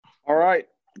All right.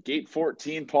 Gate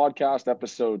 14 podcast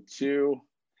episode 2.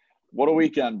 What a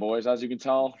weekend, boys. As you can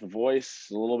tell, the voice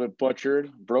a little bit butchered.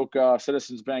 Broke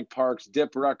Citizens Bank Park's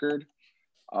dip record.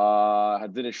 I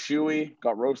did a shoey,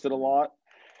 got roasted a lot.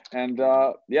 And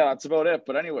yeah, that's about it.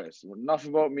 But anyways, enough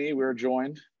about me. We're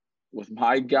joined with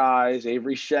my guys,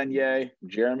 Avery Chenier,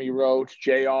 Jeremy Roach, JR.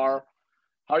 How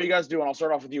are you guys doing? I'll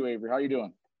start off with you, Avery. How are you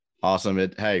doing? Awesome.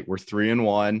 Hey, we're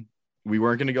 3-1. We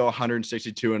weren't going to go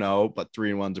 162-0, but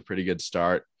 3-1's a pretty good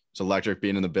start. It's electric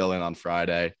being in the building on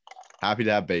Friday. Happy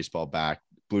to have baseball back.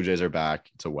 Blue Jays are back.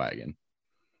 It's a wagon.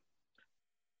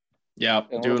 Yeah,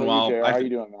 And doing well. How are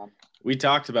you doing, man? We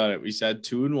talked about it. We said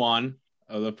 2-1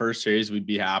 of the first series, we'd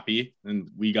be happy, and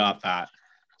we got that.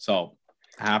 So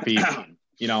happy.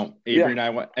 Avery and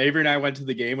I went to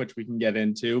the game, which we can get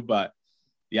into, but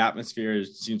the atmosphere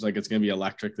seems like it's going to be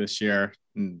electric this year.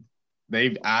 And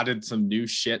they've added some new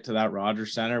shit to that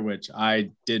Rogers Center, which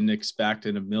I didn't expect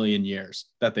in a million years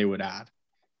that they would add.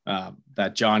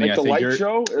 That Johnny, like the light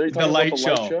show? Are you talking about light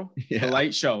show. Yeah. The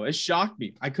light show. It shocked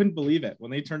me. I couldn't believe it when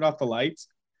they turned off the lights.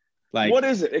 Like, what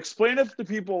is it? Explain it to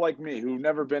people like me who've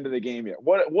never been to the game yet.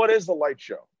 What is the light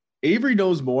show? Avery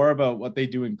knows more about what they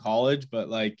do in college, but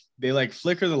like they like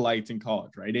flicker the lights in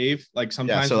college, right, Ave? Like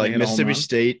sometimes so like Mississippi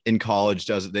State in college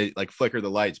does it. They like flicker the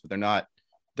lights, but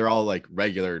they're all like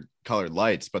regular colored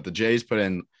lights. But the Jays put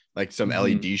in like some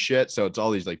LED shit, so it's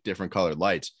all these like different colored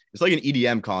lights. It's like an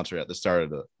EDM concert at the start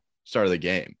of the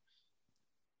game.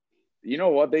 You know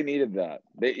what? They needed that.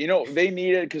 They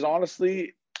needed, because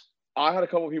honestly, I had a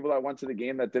couple of people that went to the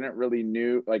game that didn't really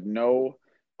know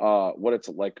what it's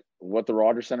like, what the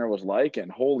Rogers Center was like,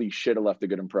 and holy shit, it left a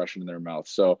good impression in their mouth.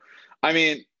 So, I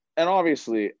mean, and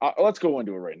obviously, let's go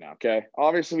into it right now, okay?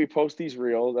 Obviously, we post these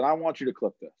reels, and I want you to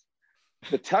clip this.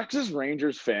 The Texas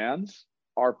Rangers fans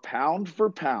are pound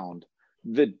for pound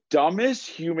the dumbest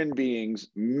human beings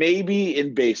maybe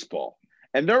in baseball.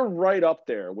 And they're right up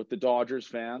there with the Dodgers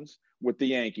fans, with the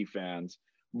Yankee fans.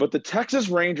 But the Texas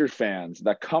Rangers fans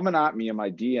that coming at me in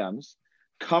my DMs,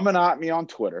 coming at me on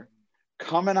Twitter,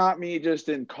 coming at me just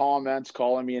in comments,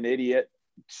 calling me an idiot,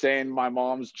 saying my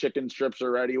mom's chicken strips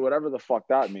are ready, whatever the fuck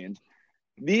that means.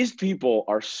 These people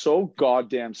are so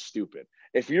goddamn stupid.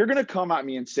 If you're going to come at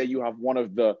me and say you have one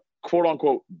of the quote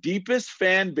unquote deepest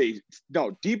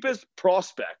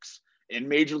prospects in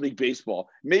Major League Baseball,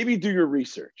 maybe do your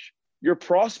research. Your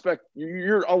prospect,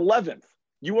 you're 11th.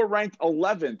 You are ranked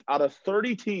 11th out of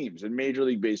 30 teams in Major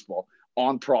League Baseball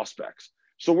on prospects.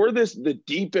 So where the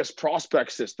deepest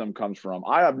prospect system comes from,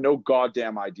 I have no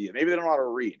goddamn idea. Maybe they don't know how to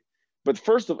read. But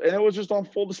and it was just on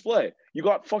full display. You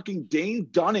got fucking Dane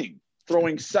Dunning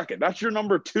throwing second. That's your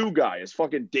number 2 guy, is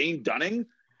fucking Dane Dunning.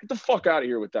 Get the fuck out of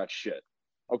here with that shit.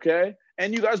 Okay?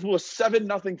 And you guys blew a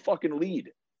 7-0 fucking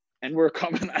lead. And they're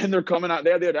coming out.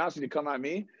 They had the audacity to come at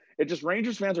me. It just,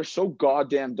 Rangers fans are so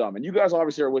goddamn dumb. And you guys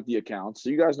obviously are with the accounts, so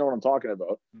you guys know what I'm talking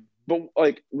about. But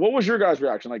like, what was your guys'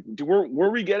 reaction? Like, were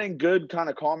we getting good kind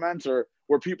of comments, or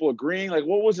were people agreeing? Like,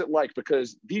 what was it like?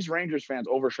 Because these Rangers fans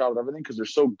overshadowed everything because they're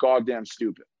so goddamn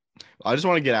stupid. I just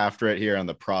want to get after it here on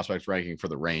the prospect ranking for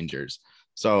the Rangers.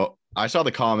 So I saw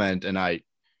the comment and I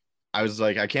was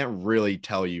like, I can't really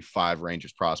tell you 5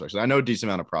 Rangers prospects. I know a decent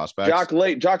amount of prospects.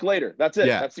 Jock Later. That's it.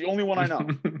 Yeah. That's the only one I know.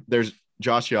 There's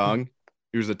Josh Young,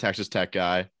 who's the Texas Tech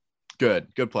guy.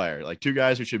 Good player. Like 2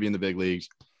 guys who should be in the big leagues,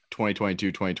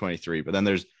 2022, 2023. But then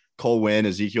there's Cole Winn,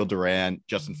 Ezekiel Duran,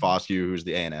 Justin Foscue, who's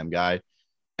the A&M guy.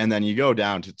 And then you go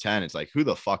down to 10. It's like, who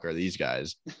the fuck are these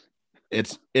guys?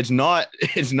 It's not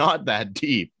that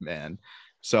deep, man.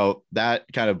 So that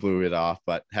kind of blew it off.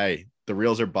 But hey, the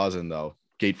reels are buzzing though.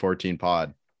 Gate 14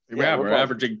 pod. Yeah, we're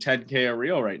averaging 10K a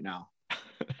reel right now.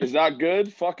 Is that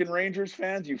good, fucking Rangers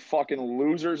fans? You fucking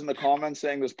losers in the comments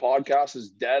saying this podcast is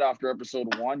dead after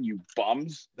episode 1, you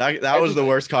bums. That was the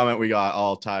worst comment we got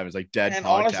all time. It's like dead. And podcast.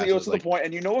 honestly, it was to the point.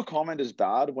 And you know, a comment is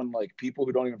bad when like people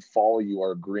who don't even follow you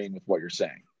are agreeing with what you're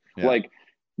saying. Yeah. Like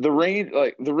the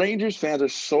Rangers fans are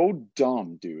so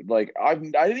dumb, dude. Like I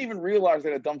didn't even realize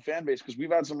they had a dumb fan base, because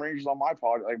we've had some Rangers on my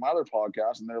my other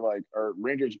podcast, and they're like, or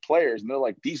Rangers players, and they're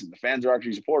like decent. The fans are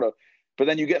actually supportive. But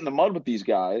then you get in the mud with these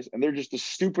guys, and they're just the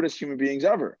stupidest human beings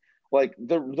ever. Like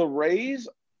the Rays,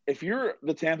 if you're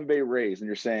the Tampa Bay Rays and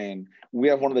you're saying we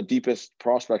have one of the deepest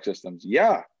prospect systems,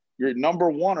 yeah, you're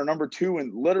number 1 or number 2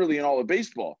 in literally in all of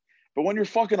baseball. But when you're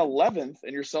fucking 11th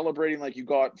and you're celebrating like you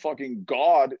got fucking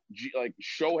God, like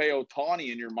Shohei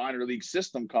Ohtani in your minor league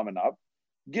system coming up,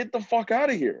 get the fuck out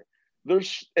of here.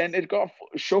 And it got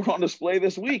showed on display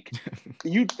this week.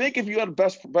 You'd think if you had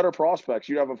better prospects,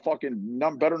 you'd have a fucking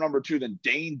better number 2 than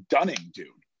Dane Dunning, dude.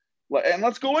 And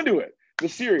let's go into it. the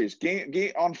series game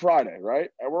on Friday, right?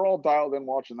 And we're all dialed in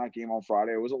watching that game on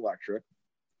Friday. It was electric.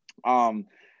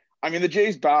 I mean, the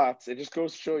Jays bats, it just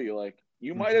goes to show you, like,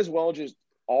 you might as well just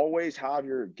always have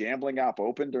your gambling app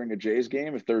open during a Jays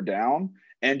game if they're down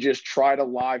and just try to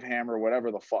live hammer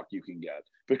whatever the fuck you can get,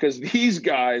 because these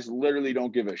guys literally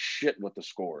don't give a shit what the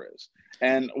score is.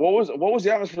 And what was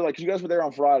the atmosphere like? 'Cause you guys were there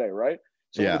on Friday, right?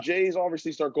 So when the Jays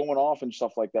obviously start going off and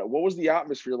stuff like that, what was the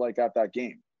atmosphere like at that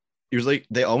game? It was like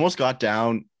they almost got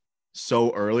down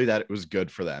so early that it was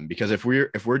good for them, because if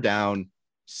we're down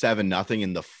 7-0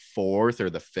 in the fourth or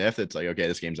the fifth, it's like, okay,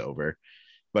 this game's over.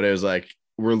 But it was like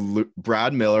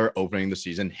Brad Miller opening the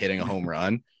season hitting a home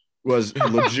run was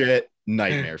legit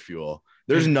nightmare fuel.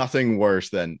 There's nothing worse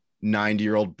than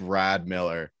 90-year-old Brad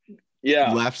Miller,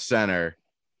 left center,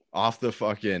 off the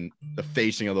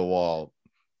facing of the wall.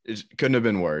 It couldn't have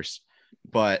been worse.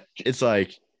 But it's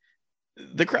like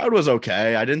the crowd was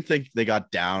okay. I didn't think they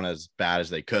got down as bad as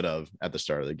they could have at the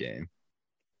start of the game.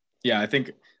 Yeah, I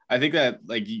think that,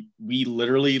 like, we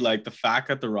literally, like, the fact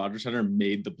that the Rogers Center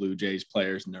made the Blue Jays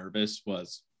players nervous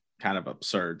was kind of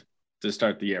absurd to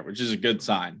start the year, which is a good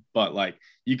sign. But, like,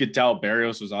 you could tell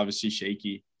Barrios was obviously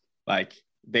shaky. Like,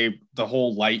 the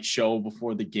whole light show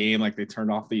before the game, like, they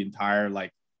turned off the entire,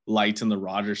 like, lights in the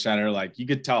Rogers Center. Like, you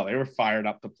could tell they were fired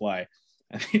up to play,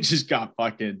 and they just got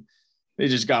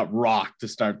rocked to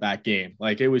start that game.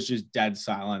 Like, it was just dead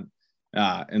silent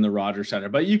in the Rogers Center.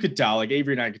 But you could tell, like,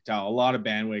 Avery and I could tell, a lot of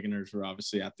bandwagoners were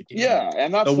obviously at the game. Yeah,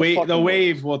 and that's the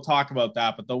wave. We'll talk about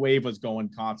that, but the wave was going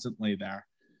constantly there.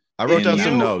 I wrote down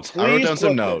some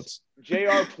notes.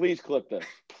 JR, please clip this.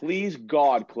 Please,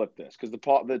 God, clip this, because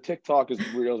the TikTok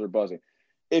reels are buzzing.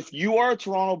 If you are a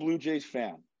Toronto Blue Jays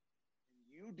fan,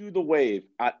 you do the wave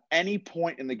at any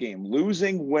point in the game,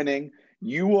 losing, winning,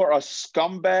 you are a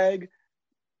scumbag,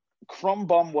 crumb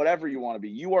bum, whatever you want to be.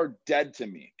 You are dead to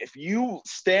me. If you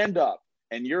stand up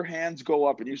and your hands go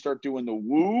up and you start doing the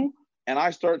woo, and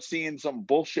I start seeing some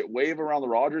bullshit wave around the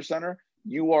Rogers Center,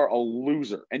 you are a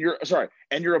loser. And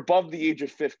you're above the age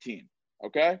of 15.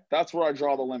 Okay? That's where I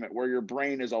draw the limit, where your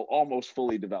brain is almost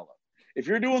fully developed. If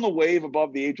you're doing the wave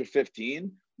above the age of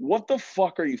 15, what the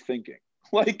fuck are you thinking?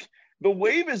 Like, the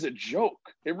wave is a joke.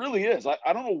 It really is.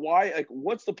 I don't know why. Like,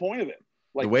 what's the point of it?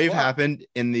 Like, the wave happened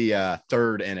in the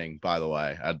third inning, by the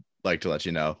way. I'd like to let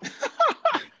you know.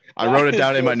 I wrote it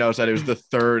down in my notes that it was the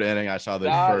third inning I saw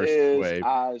the first wave.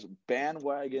 As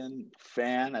bandwagon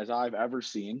fan as I've ever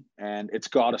seen, and it's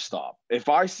got to stop. If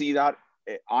I see that,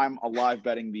 I'm alive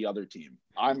betting the other team.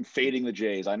 I'm fading the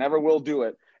Jays. I never will do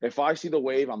it. If I see the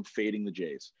wave, I'm fading the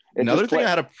Jays. Another thing I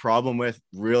had a problem with,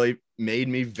 really made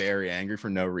me very angry for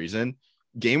no reason.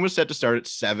 Game was set to start at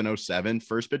 7:07.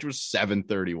 First pitch was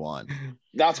 7:31.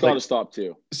 That's got to stop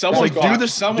too. Someone do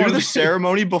the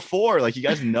ceremony before. Like, you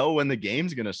guys know when the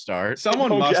game's gonna start.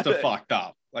 Someone must have fucked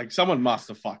up. Like, someone must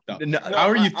have fucked up. No, how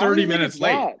are you 30 minutes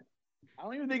late? I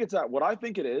don't even think it's that. What I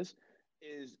think it is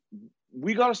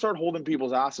we got to start holding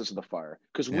people's asses to the fire,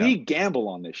 because we gamble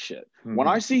on this shit. Mm-hmm. When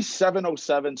I see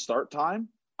 7:07 start time,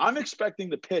 I'm expecting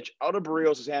the pitch out of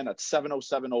Barrios' hand at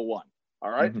 7:07:01. All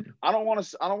right. Mm-hmm. I don't want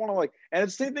to like, and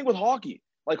it's the same thing with hockey.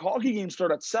 Like, hockey games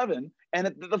start at 7 and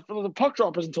the puck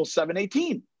drop is until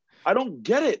 7:18. I don't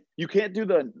get it. You can't do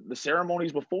the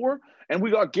ceremonies before. And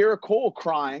we got Garrett Cole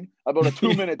crying about a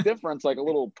 2-minute difference, like a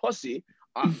little pussy.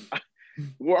 I'm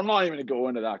not even going to go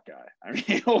into that guy. I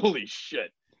mean, holy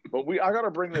shit. But I got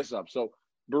to bring this up. So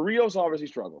Barrios obviously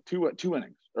struggled. Two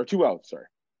innings or 2 outs. Sorry.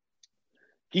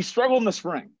 He struggled in the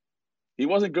spring. He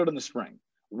wasn't good in the spring.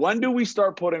 When do we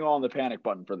start putting on the panic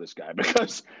button for this guy?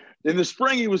 Because in the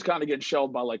spring, he was kind of getting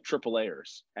shelled by like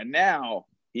AAAers. And now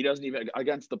he doesn't even,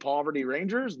 against the Poverty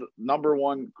Rangers, the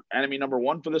enemy number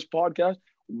one for this podcast.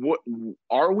 What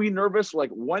are we nervous? Like,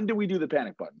 when do we do the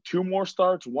panic button? 2 more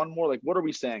starts, 1 more? Like, what are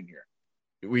we saying here?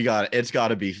 It's got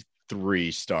to be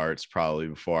 3 starts probably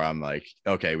before I'm like,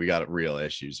 okay, we got real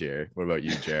issues here. What about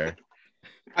you, Jared?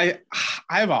 I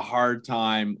have a hard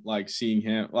time, like, seeing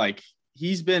him. Like,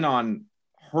 he's been on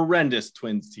horrendous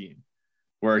Twins team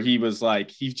where he was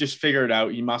like, he just figured it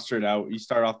out. He mustered out. He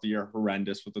started off the year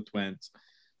horrendous with the Twins.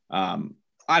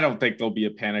 I don't think there'll be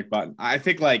a panic button. I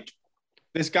think, like,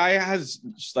 this guy has,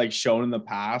 like, shown in the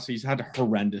past, he's had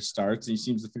horrendous starts and he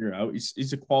seems to figure it out.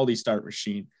 He's a quality start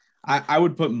machine. I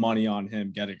would put money on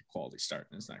him getting a quality start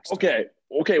in his next start.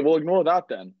 Okay, well, ignore that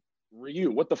then.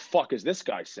 Ryu, what the fuck is this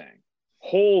guy saying?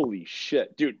 Holy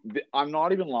shit. Dude, I'm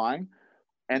not even lying.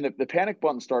 And the panic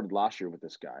button started last year with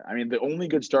this guy. I mean, the only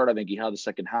good start I think he had the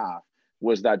second half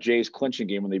was that Jays clinching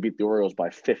game when they beat the Orioles by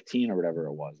 15 or whatever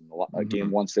it was in the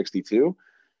game 162.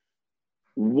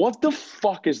 What the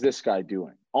fuck is this guy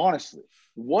doing? Honestly,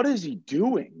 what is he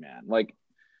doing, man? Like,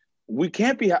 we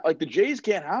can't be like the Jays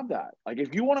can't have that. Like,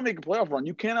 if you want to make a playoff run,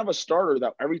 you can't have a starter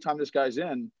that every time this guy's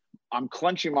in, I'm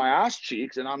clenching my ass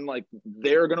cheeks and I'm like,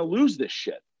 they're gonna lose this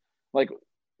shit. Like,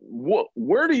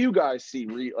 where do you guys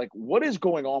see like what is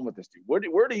going on with this dude?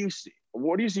 Where do you see?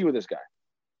 What do you see with this guy?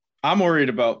 I'm worried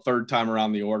about third time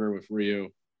around the order with Ryu,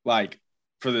 like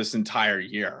for this entire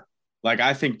year. Like,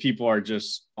 I think people are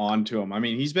just on to him. I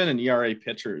mean, he's been an ERA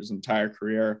pitcher his entire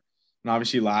career. And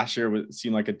obviously last year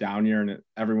seemed like a down year and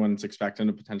everyone's expecting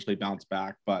to potentially bounce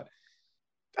back. But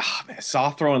man,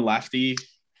 soft throwing lefty.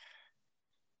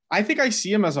 I think I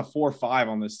see him as a 4-5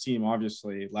 on this team,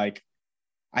 obviously. Like,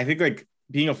 I think like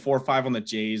being a 4-5 on the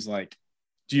Jays, like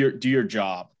do your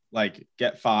job, like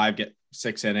get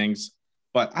 6 innings.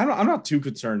 But I'm not too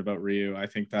concerned about Ryu. I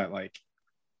think that like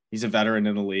he's a veteran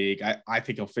in the league. I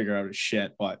think he'll figure out his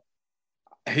shit, but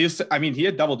he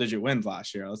had double-digit wins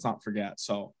last year. Let's not forget.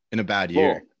 So in a bad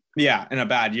year. Yeah, in a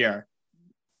bad year.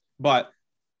 But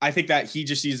I think that he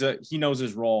knows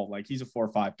his role. Like, he's a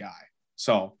 4-5 guy.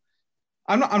 So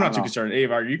I'm not too concerned.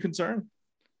 Ava, are you concerned?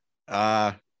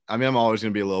 I mean, I'm always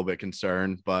going to be a little bit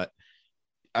concerned, but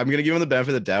I'm going to give him the benefit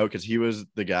of the doubt because he was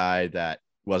the guy that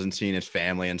wasn't seeing his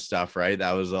family and stuff, right?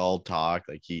 That was all talk.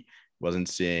 Like, he wasn't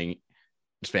seeing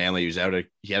his family.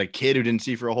 He had a kid who didn't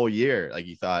see for a whole year. Like,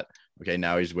 he thought, okay,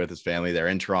 now he's with his family. They're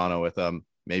in Toronto with him.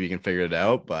 Maybe he can figure it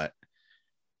out. But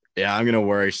yeah, I'm going to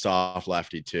worry soft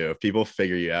lefty too. If people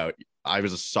figure you out, I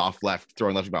was a soft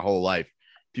throwing lefty my whole life.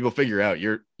 People figure out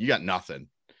you got nothing.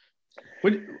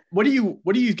 What do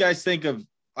you guys think of,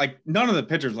 like, none of the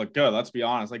pitchers look good. Let's be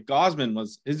honest. Like, Gosman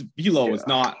his velo was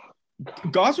not,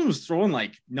 Gosman was throwing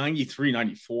like 93,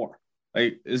 94.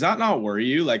 Like, does that not worry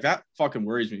you? Like, that fucking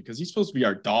worries me because he's supposed to be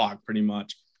our dog pretty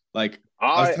much. Like,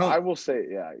 I will say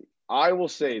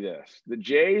this. The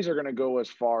Jays are going to go as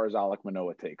far as Alek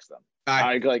Manoah takes them.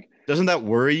 Doesn't that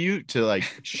worry you to like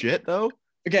shit though?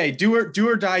 Okay, do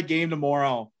or die game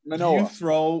tomorrow. Manoah. Do you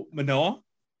throw Manoah?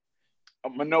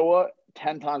 Manoah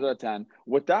 10 times out of 10.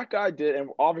 What that guy did, and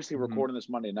obviously recording this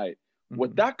Monday night,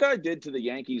 what that guy did to the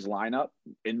Yankees lineup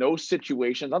in those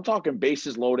situations, I'm talking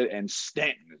bases loaded and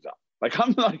Stanton is up. Like,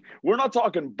 we're not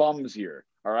talking bums here.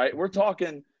 All right. We're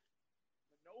talking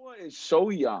Manoah is so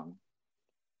young.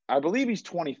 I believe he's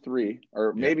 23,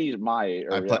 or maybe he's my age.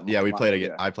 I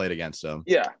played against him.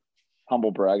 Yeah.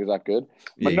 Humble brag. Is that good?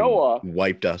 Yeah, Manoah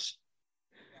wiped us.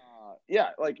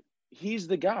 Like, he's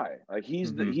the guy. Like,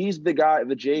 he's the guy,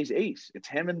 the Jays ace. It's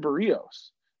him and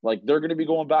Barrios. Like, they're going to be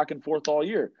going back and forth all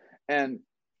year. And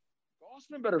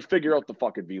Gausman better figure out the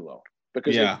fucking velo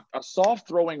because a soft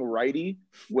throwing righty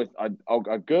with a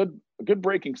good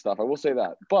breaking stuff. I will say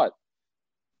that, but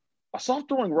a soft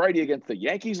throwing righty against the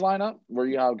Yankees lineup where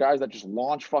you have guys that just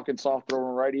launch fucking soft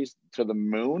throwing righties to the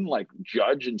moon like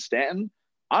Judge and Stanton.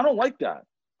 I don't like that.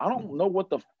 I don't know what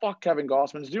the fuck Kevin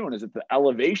Gausman's doing. Is it the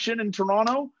elevation in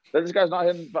Toronto that this guy's not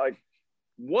hitting? Like,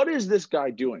 what is this guy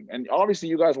doing? And obviously,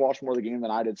 you guys watched more of the game than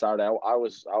I did Saturday. I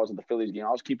was at the Phillies game.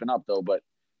 I was keeping up though. But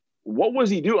what was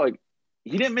he doing? Like,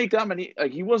 he didn't make that many.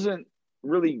 Like, he wasn't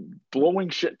really blowing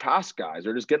shit past guys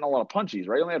or just getting a lot of punchies.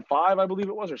 Right? He only had 5, I believe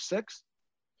it was, or 6.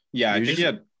 Yeah, I think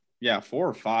he had 4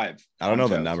 or 5. I don't know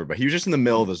the number, but he was just in the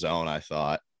middle of the zone. I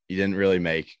thought he didn't really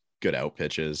make good out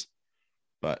pitches,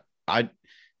 but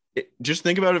just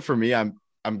think about it. For me, I'm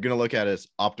gonna look at it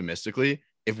optimistically.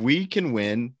 If we can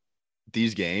win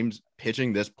these games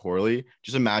pitching this poorly,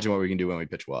 just imagine what we can do when we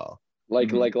pitch well.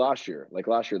 Like last year,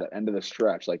 the end of the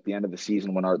stretch, like the end of the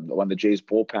season when the Jays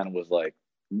bullpen was like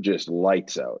just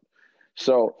lights out.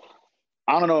 So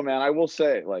I don't know, man. I will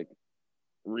say, like,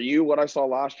 Ryu, what I saw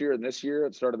last year and this year,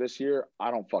 at the start of this year, I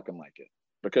don't fucking like it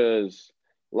because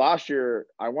last year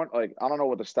I don't know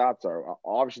what the stats are.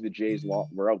 Obviously, the Jays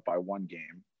were out by 1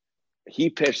 game. He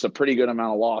pitched a pretty good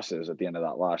amount of losses at the end of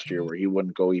that last year where he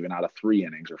wouldn't go even out of 3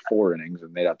 innings or 4 innings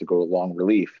and they'd have to go to long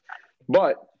relief.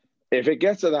 But if it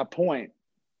gets to that point,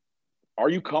 are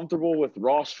you comfortable with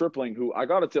Ross Stripling, who I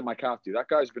got to tip my cap to? That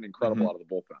guy's been incredible out of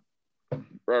the bullpen.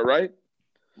 Right?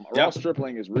 Yep. Ross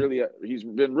Stripling he's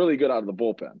been really good out of the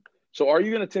bullpen. So are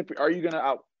you going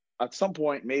to at some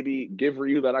point maybe give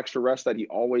Ryu that extra rest that he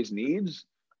always needs?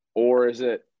 Or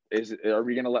are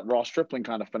we going to let Ross Stripling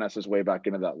kind of finesse his way back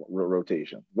into that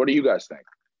rotation? What do you guys think?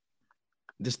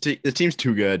 This team's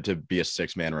too good to be a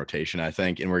 6-man rotation, I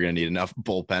think, and we're going to need enough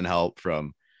bullpen help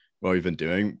from what we've been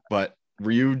doing. But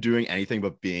Ryu doing anything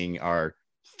but being our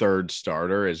 3rd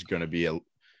starter is going to be a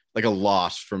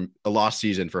lost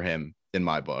season for him in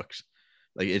my books.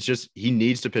 Like, it's just he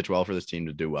needs to pitch well for this team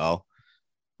to do well.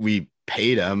 We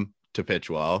paid him to pitch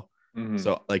well.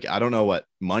 So, like, I don't know what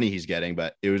money he's getting,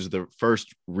 but it was the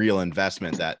first real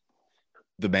investment that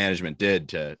the management did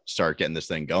to start getting this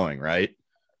thing going, right?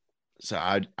 So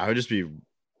I would just be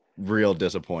real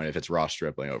disappointed if it's Ross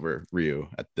Stripling over Ryu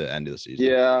at the end of the season.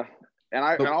 Yeah. And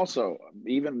also,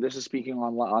 even this is speaking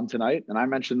on tonight, and I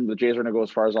mentioned the Jays are going to go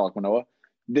as far as Alek Manoah.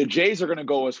 The Jays are going to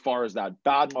go as far as that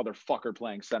bad motherfucker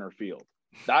playing center field.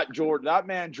 That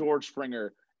man George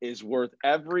Springer is worth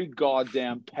every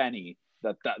goddamn penny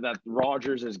that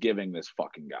Rogers is giving this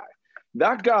fucking guy.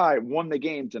 That guy won the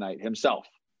game tonight himself.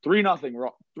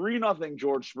 3-0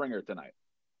 George Springer tonight.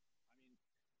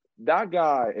 That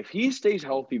guy, if he stays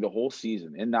healthy the whole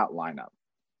season in that lineup,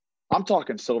 I'm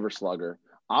talking Silver Slugger.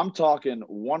 I'm talking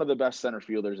one of the best center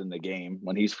fielders in the game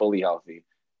when he's fully healthy.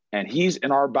 And he's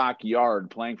in our backyard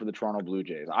playing for the Toronto Blue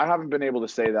Jays. I haven't been able to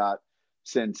say that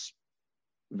since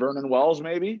Vernon Wells,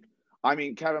 maybe. I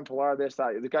mean, Kevin Pillar,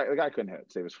 the guy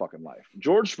couldn't save his fucking life.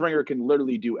 George Springer can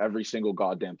literally do every single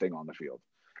goddamn thing on the field.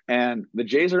 And the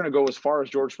Jays are going to go as far as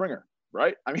George Springer,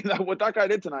 right? I mean, what that guy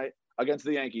did tonight against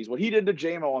the Yankees, what he did to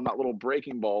J-Mo on that little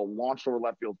breaking ball launched over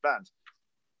left field fence.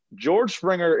 George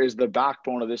Springer is the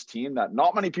backbone of this team that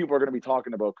not many people are going to be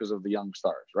talking about because of the young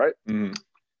stars, right? Mm.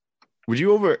 Would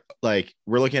you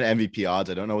we're looking at MVP odds.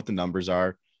 I don't know what the numbers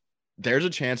are. There's a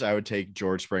chance I would take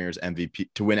George Springer's MVP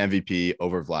to win MVP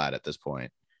over Vlad at this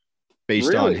point.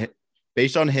 Based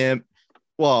on him,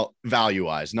 well,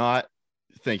 value-wise, not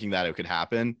thinking that it could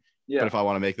happen. Yeah. But if I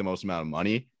want to make the most amount of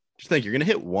money, just think you're going to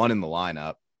hit one in the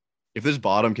lineup. If this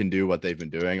bottom can do what they've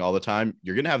been doing all the time,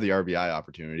 you're going to have the RBI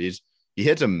opportunities. He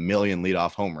hits 1 million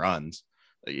leadoff home runs.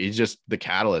 He's just the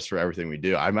catalyst for everything we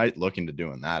do. I might look into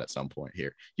doing that at some point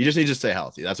here. He just needs to stay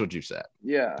healthy. That's what you said.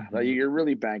 Yeah, like you're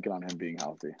really banking on him being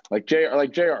healthy. Like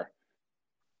JR,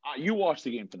 you watched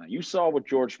the game tonight. You saw what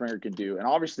George Springer can do, and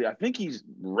obviously, I think he's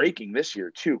raking this year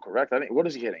too. Correct? I think what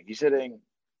is he hitting? He's hitting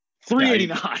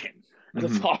 389 at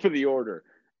the top of the order.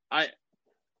 This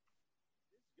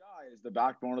guy is the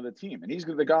backbone of the team, and he's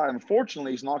the guy.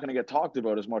 Unfortunately, he's not going to get talked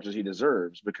about as much as he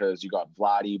deserves because you got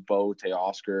Vladdy, Bo,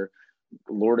 Teoscar,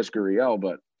 Lourdes Gurriel,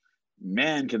 but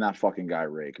man, can that fucking guy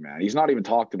rake, man. He's not even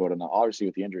talked about enough, obviously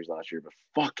with the injuries last year, but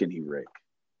fucking he rake.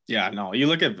 Yeah, no, you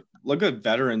look at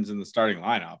veterans in the starting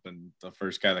lineup, and the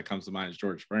first guy that cocomes to mind is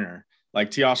George Springer.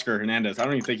 Like Teoscar Hernandez, I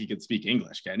don't even think he can speak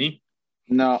English, can he?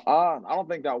 No, I don't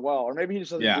think that well. Or maybe he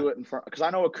just doesn't do it in front, because I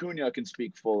know Acuna can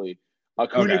speak fully.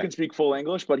 Acuna can speak full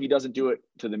English, but he doesn't do it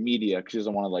to the media because he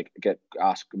doesn't want to get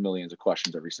asked millions of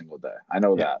questions every single day. I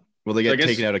know that. Well, they get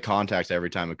taken out of context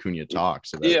every time Acuna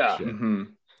talks about shit. Mm-hmm.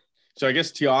 So I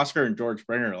guess Teoscar and George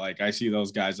Springer, I see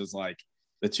those guys as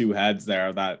the two heads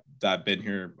there that been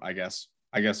here, I guess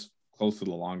close to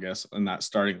the longest in that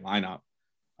starting lineup.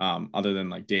 Other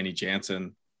than Danny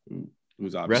Jansen,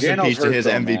 who's obviously rest in peace to his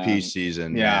MVP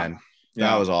season. Yeah, man.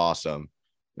 That was awesome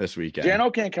this weekend.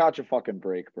 Jano can't catch a fucking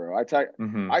break, bro. I texted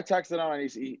him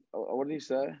and what did he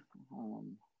say?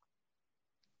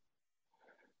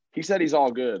 He said he's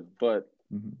all good, but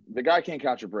the guy can't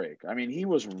catch a break. I mean, he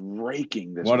was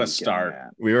raking this. What a start! Man.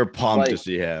 We were pumped to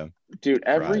see him, dude.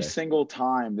 Every single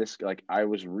time I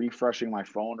was refreshing my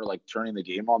phone or turning the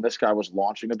game on, this guy was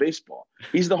launching a baseball.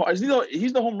 He's the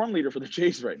home run leader for the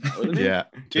Jays right now, isn't he? Yeah,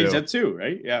 Jays had 2,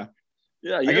 right? Yeah.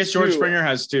 I guess George Springer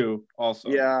has 2 also.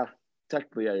 Yeah,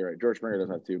 technically, yeah, you're right. George Springer does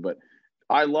have 2, but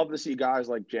I love to see guys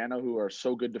like Jano who are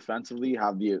so good defensively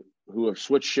who have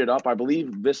switched shit up. I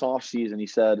believe this offseason he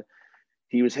said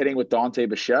he was hitting with Dante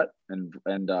Bichette and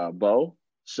Bo.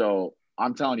 So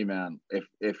I'm telling you, man,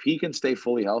 if he can stay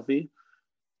fully healthy,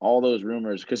 all those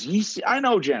rumors, because I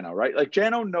know Jano, right?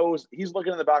 Jano knows he's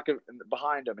looking in the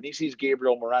behind him and he sees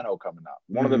Gabriel Moreno coming up,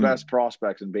 one of the best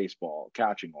prospects in baseball,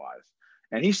 catching wise.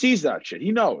 And he sees that shit.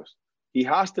 He knows he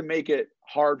has to make it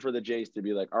hard for the Jays to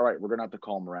be all right, we're going to have to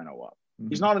call Moreno up.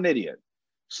 He's not an idiot.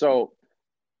 So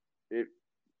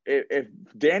if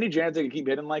Danny Jansen can keep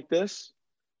hitting like this,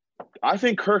 I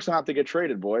think Kirk's going to have to get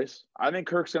traded, boys. I think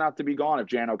Kirk's going to have to be gone if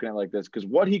Jano can hit like this, because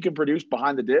what he can produce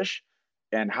behind the dish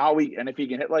and if he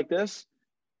can hit like this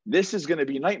is going to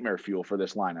be nightmare fuel for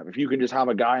this lineup. If you can just have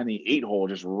a guy in the 8-hole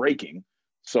just raking.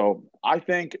 So I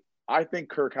think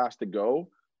Kirk has to go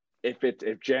if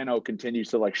Jano continues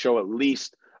to show at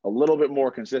least a little bit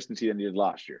more consistency than he did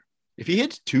last year. If he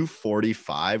hits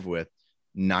 245 with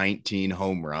 19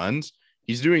 home runs,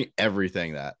 he's doing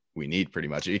everything that we need pretty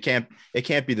much. It can't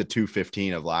be the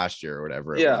 215 of last year or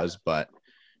whatever it was, but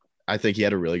I think he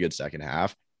had a really good second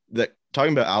half.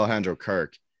 Talking about Alejandro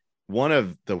Kirk, one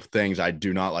of the things I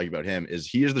do not like about him is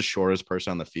he is the shortest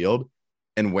person on the field,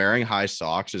 and wearing high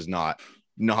socks is not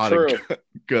a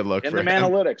good look for him.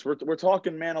 Analytics, we're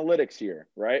talking analytics here,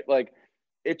 right?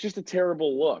 It's just a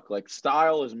terrible look.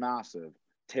 Style is massive.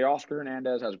 Teoscar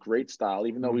Hernandez has great style,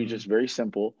 even though he's just very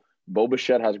simple. Bo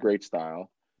Bichette has great style.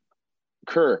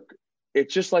 Kirk,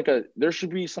 it's just like there should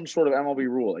be some sort of MLB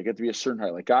rule. Like, it have to be a certain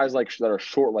height. Like, guys like that are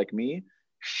short like me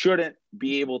shouldn't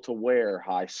be able to wear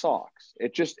high socks.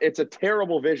 It's a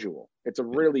terrible visual. It's a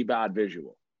really bad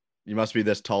visual. You must be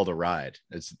this tall to ride.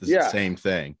 It's the same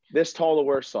thing. This tall to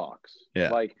wear socks. Yeah.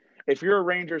 Like, if you're a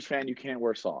Rangers fan, you can't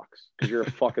wear socks because you're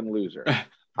a fucking loser.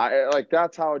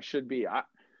 That's how it should be.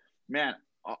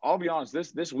 I'll be honest.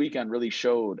 This weekend really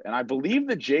showed, and I believe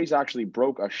the Jays actually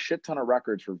broke a shit ton of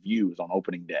records for views on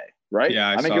opening day. Right? Yeah,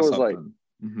 I think it was something.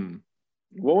 like,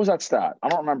 what was that stat? I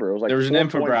don't remember. It was like there was an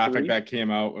infographic that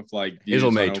came out with like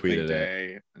Hazel May tweeted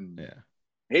it. Yeah.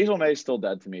 Hazel May's still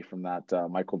dead to me from that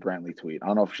Michael Brantley tweet. I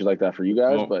don't know if she's like that for you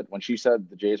guys, but when she said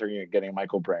the Jays are getting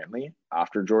Michael Brantley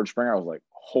after George Springer, I was like,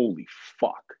 holy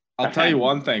fuck. I'll tell you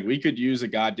one thing. We could use a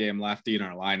goddamn lefty in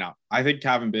our lineup. I think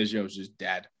Cavan Biggio is just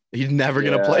dead. He's never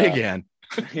going to play again.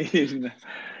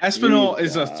 Espinal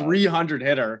is a 300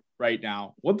 hitter right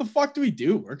now. What the fuck do we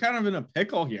do? We're kind of in a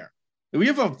pickle here. We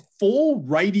have a full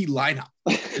righty lineup.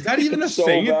 Is that even a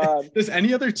thing? Bad. Does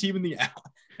any other team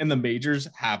in the majors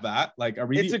have that? Like, are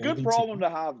we? It's a good problem to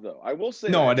have, though. I will say,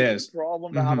 no, it is a good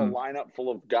problem to have a lineup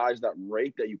full of guys that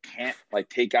rake that you can't like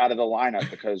take out of the lineup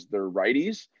because they're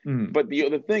righties. But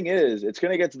the thing is, it's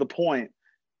going to get to the point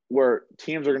where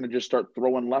teams are going to just start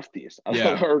throwing lefties,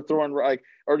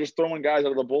 or just throwing guys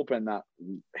out of the bullpen that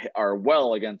are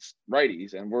well against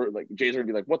righties, and we're like, Jays are going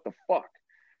to be like, what the fuck?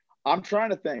 I'm trying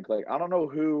to think. Like, I don't know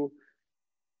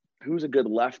who's a good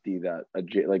lefty that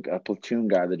a platoon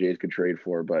guy the Jays could trade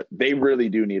for, but they really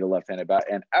do need a left-handed bat.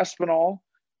 And Espinal,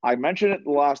 I mentioned it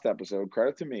the last episode,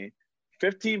 credit to me,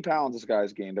 15 pounds this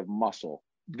guy's gained of muscle.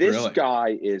 This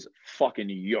guy is fucking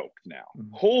yoked now.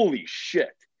 Holy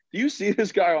shit. Do you see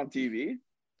this guy on TV?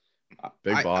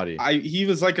 Big body. He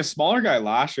was like a smaller guy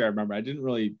last year. I remember I didn't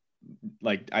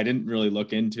really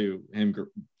look into him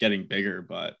getting bigger,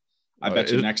 but I bet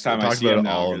you next time I see him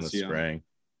now, all in the spring.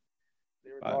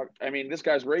 This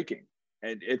guy's raking,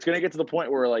 and it's going to get to the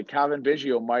point where like Cavan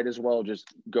Biggio might as well just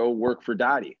go work for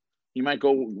daddy. He might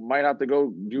have to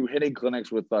go do hitting clinics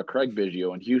with Craig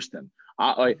Biggio in Houston.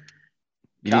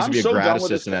 He needs to be a grad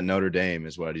assistant at Notre Dame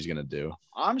is what he's going to do.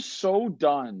 I'm so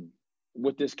done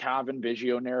with this Cavan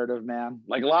Biggio narrative, man.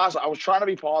 Like I was trying to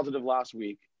be positive last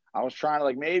week. I was trying to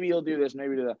like, maybe he'll do this,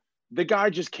 maybe do that. The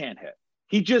guy just can't hit.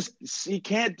 He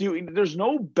can't do. There's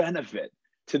no benefit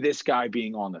to this guy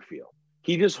being on the field.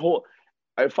 He just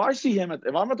if I see him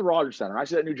if I'm at the Rogers Center and I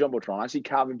see that new Jumbotron, I see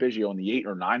Cavan Biggio in the 8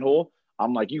 or 9 hole,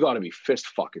 I'm like, you got to be fist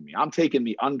fucking me. I'm taking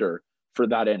the under for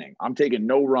that inning. I'm taking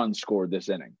no runs scored this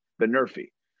inning. The Nerfy.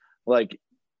 Like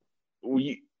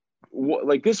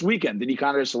this weekend, did he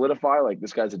kind of solidify like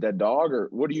this guy's a dead dog, or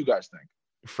what do you guys think?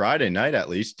 Friday night, at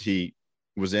least, he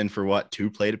was in for 2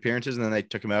 plate appearances, and then they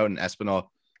took him out, and Espinal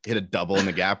hit a double in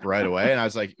the gap right away. And I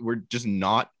was like, we're just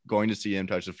not going to see him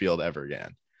touch the field ever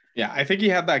again. Yeah, I think he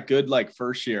had that good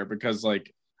first year because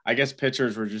I guess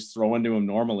pitchers were just throwing to him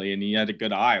normally, and he had a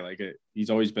good eye. He's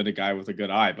always been a guy with a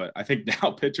good eye, but I think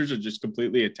now pitchers are just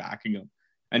completely attacking him,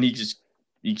 and he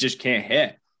just can't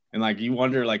hit. And you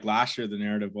wonder, last year the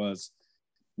narrative was,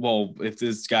 well, if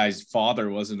this guy's father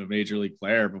wasn't a major league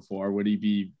player before, would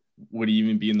he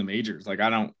even be in the majors? I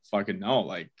don't fucking know.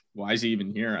 Why is he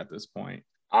even here at this point?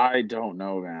 I don't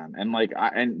know, man.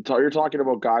 And you're talking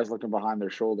about guys looking behind their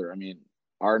shoulder. I mean,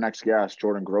 our next guest,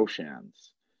 Jordan Groshans,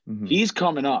 he's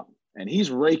coming up and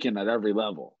he's raking at every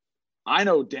level. I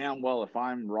know damn well if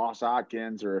I'm Ross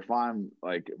Atkins or if I'm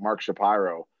Mark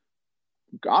Shapiro,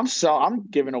 I'm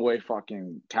giving away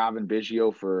fucking Cavan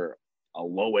Biggio for a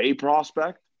low A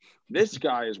prospect. This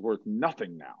guy is worth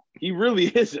nothing now. He really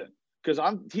isn't, because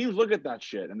teams look at that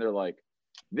shit and they're like,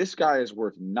 this guy is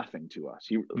worth nothing to us.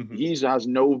 He has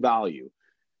no value.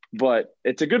 But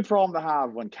it's a good problem to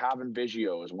have when Cavan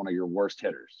Biggio is one of your worst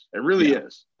hitters. It really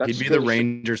is. He'd be the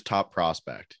Rangers' top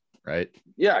prospect, right?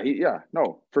 Yeah,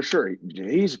 no, for sure.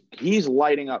 He's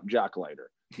lighting up Jack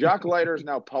Leiter. Jack Leiter is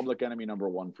now public enemy number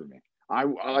 1 for me. I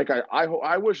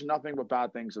wish nothing but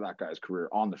bad things to that guy's career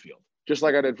on the field, just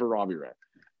like I did for Robbie Ray.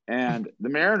 And the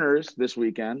Mariners this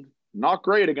weekend, not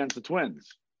great against the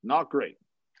Twins. Not great.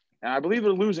 And I believe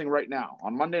they're losing right now.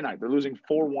 On Monday night, they're losing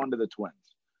 4-1 to the Twins.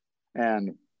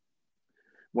 And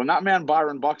when that man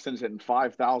Byron Buxton's hitting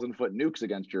 5,000-foot nukes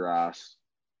against your ass,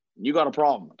 you got a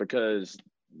problem, because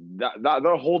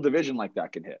the whole division like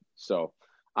that can hit. So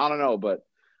I don't know, but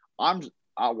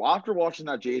after watching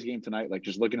that Jays game tonight,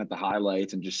 just looking at the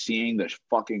highlights and just seeing the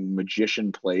fucking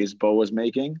magician plays Bo was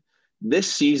making, this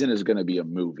season is going to be a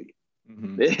movie.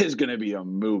 It is going to be a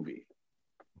movie.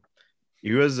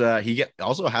 He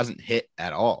also hasn't hit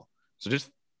at all. So just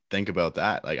think about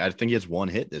that. Like, I think he has one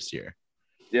hit this year.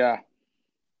 Yeah.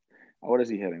 What is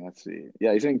he hitting? Let's see.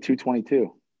 Yeah, he's hitting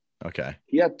 222. Okay.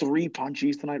 He had 3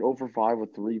 punchies tonight, 0 for 5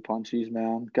 with 3 punchies,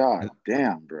 man. God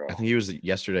damn, bro. I think he was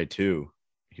yesterday too.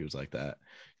 He was like that.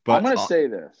 But I'm going to say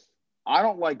this. I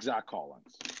don't like Zack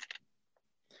Collins.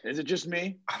 Is it just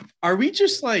me? Are we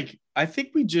just like, I think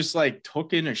we just like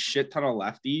took in a shit ton of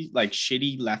lefties, like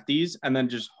shitty lefties, and then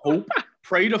just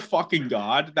pray to fucking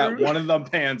God that one of them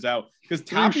pans out. Because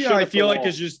Tapia, I feel like,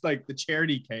 is just like the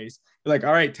charity case. You're like,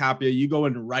 all right, Tapia, you go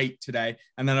in right today.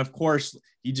 And then, of course,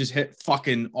 he just hit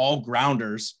fucking all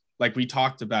grounders like we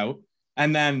talked about.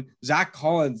 And then Zack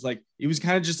Collins, like, he was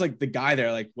kind of just like the guy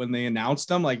there. Like, when they announced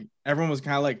him, like, everyone was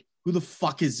kind of like, who the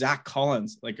fuck is Zack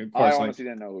Collins? Like, of course, I honestly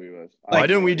didn't know who he was. Why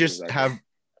didn't we just have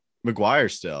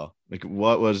McGuire still? Like,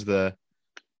 what was the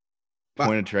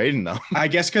point of trading though? I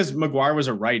guess because McGuire was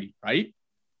a righty, right?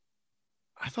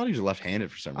 I thought he was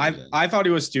left-handed for some reason. I thought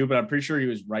he was too, but I'm pretty sure he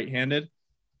was right-handed.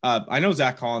 I know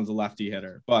Zack Collins is a lefty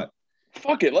hitter, but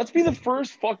fuck it. Let's be the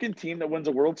first fucking team that wins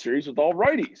a World Series with all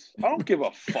righties. I don't give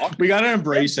a fuck. We gotta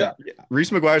embrace it.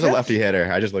 Reese McGuire's a lefty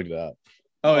hitter. I just looked it up.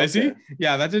 Oh, is he?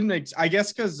 Yeah, that didn't make. I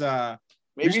guess because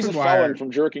maybe he's a felon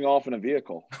from jerking off in a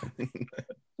vehicle.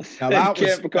 Now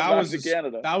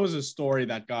that was a story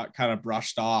that got kind of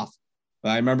brushed off.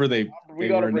 I remember we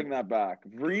got to bring that back.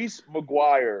 Reese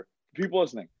McGuire, people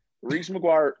listening, Reese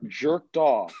McGuire jerked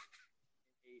off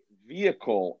a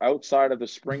vehicle outside of the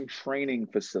spring training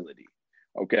facility.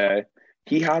 Okay,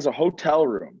 he has a hotel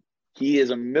room. He is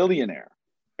a millionaire,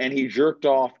 and he jerked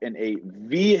off in a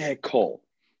vehicle,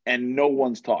 and no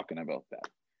one's talking about that.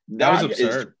 That was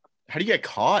absurd. How do you get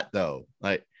caught though?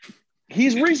 Like,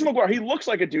 he's Reese McGuire. He looks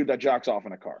like a dude that jacks off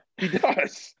in a car. He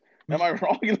does. Am I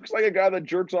wrong? He looks like a guy that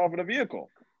jerks off in a vehicle.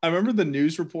 I remember the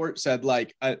news report said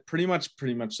like pretty much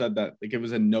said that like it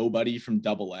was a nobody from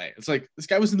AA. It's like this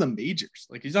guy was in the majors.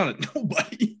 Like he's not a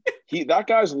nobody. That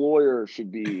guy's lawyer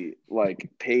should be like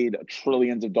paid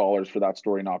trillions of dollars for that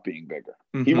story not being bigger.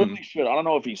 Mm-hmm. He really should. I don't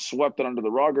know if he swept it under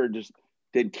the rug or just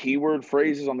did keyword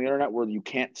phrases on the internet where you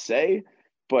can't say,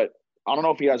 but I don't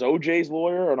know if he has OJ's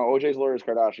lawyer or no. OJ's lawyer is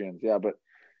Kardashians. Yeah, but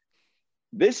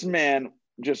this man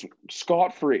just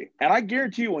scot-free. And I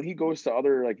guarantee you when he goes to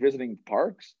other like visiting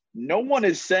parks, no one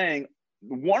is saying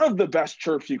one of the best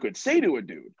chirps you could say to a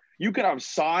dude. You could have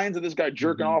signs of this guy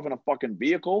jerking off in a fucking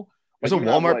vehicle. It was a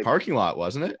Walmart parking lot,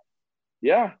 wasn't it?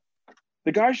 Yeah.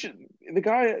 The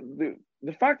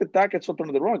fact that gets swept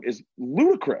under the rug is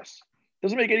ludicrous.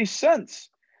 Doesn't make any sense.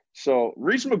 So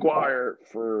Reese McGuire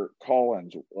for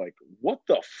Collins, like, what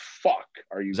the fuck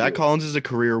are you Zack doing? Collins is a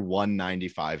career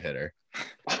 195 hitter.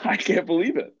 I can't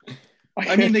believe it.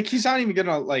 I mean, like, he's not even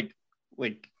gonna like,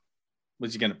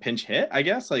 was he gonna pinch hit? I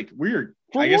guess like we're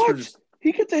just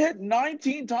he gets to hit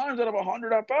 19 times out of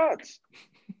 100 at bats.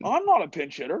 I'm not a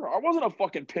pinch hitter. I wasn't a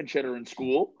fucking pinch hitter in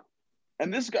school,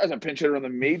 and this guy's a pinch hitter in the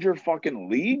major fucking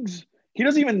leagues. He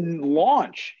doesn't even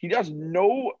launch. He has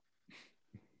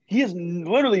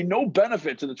literally no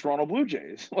benefit to the Toronto Blue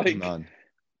Jays. Like, none.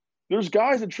 There's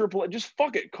guys in AAA. Just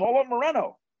fuck it. Call up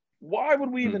Moreno. Why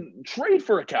would we even trade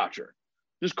for a catcher?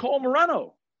 Just call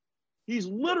Moreno. He's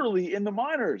literally in the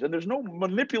minors, and there's no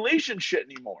manipulation shit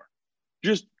anymore.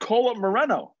 Just call up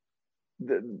Moreno.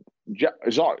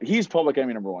 He's public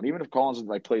enemy number one. Even if Collins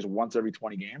like plays once every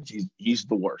 20 games, he's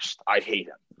the worst. I hate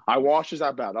him. I watched his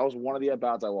at bat. That was one of the at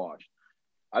bats I watched.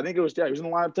 I think it was he was in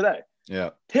the lineup today.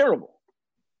 Yeah, terrible.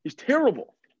 He's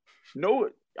terrible. No,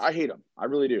 I hate him. I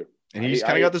really do. And he's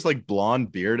kind of got this like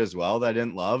blonde beard as well that I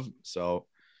didn't love. So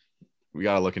we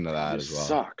got to look into that as well.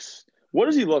 Sucks. What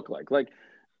does he look like? Like,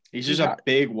 he's just a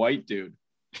big white dude.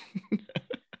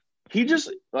 He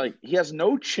just he has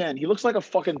no chin. He looks like a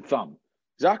fucking thumb.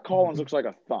 Zack Collins looks like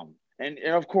a thumb. And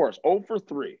of course, 0 for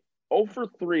 3. 0 for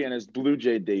 3 in his Blue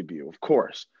Jay debut, of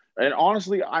course. And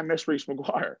honestly, I miss Reese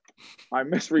McGuire.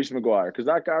 Because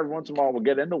that guy every once in a while will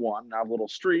get into one and have little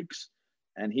streaks,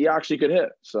 and he actually could hit.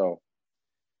 So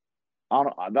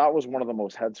that was one of the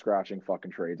most head-scratching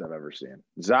fucking trades I've ever seen.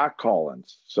 Zack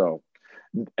Collins. So,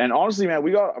 and honestly, man,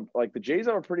 we got the Jays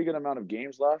have a pretty good amount of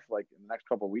games left, like in the next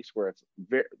couple of weeks, where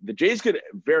the Jays could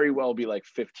very well be like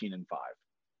 15-5.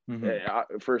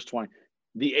 First 20.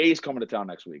 The A's coming to town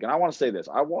next week, and I want to say this: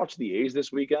 I watched the A's this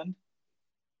weekend.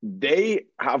 They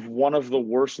have one of the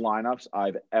worst lineups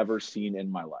I've ever seen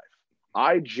in my life.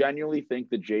 I genuinely think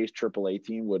the Jays AAA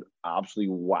team would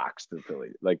absolutely wax the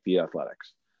Philly, like the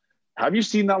Athletics. Have you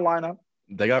seen that lineup?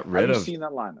 They got rid of seen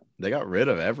that lineup. They got rid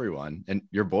of everyone. And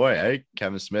your boy,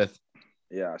 Kevin Smith.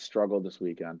 Yeah, struggled this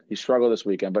weekend. He struggled this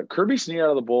weekend. But Kirby Snead out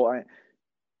of the bull.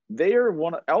 They are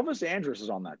Elvis Andrus is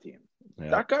on that team. Yeah.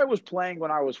 That guy was playing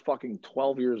when I was fucking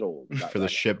 12 years old. For the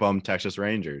shit bum Texas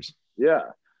Rangers.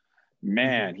 Yeah.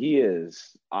 Man, he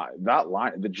is that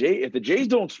line. If the Jays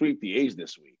don't sweep the A's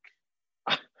this week,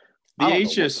 the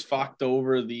A's just fucked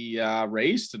over the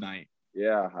Rays tonight.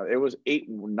 Yeah, it was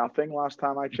 8-0 last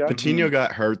time I checked. Patino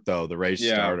got hurt though, the Rays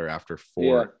starter after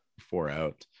four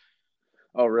out.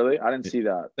 Oh, really? I didn't see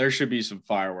that. There should be some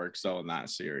fireworks though in that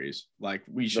series. Like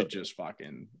we should just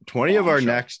fucking 20 of our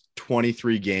next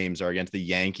 23 games are against the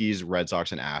Yankees, Red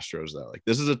Sox, and Astros though. Like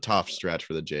this is a tough stretch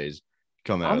for the Jays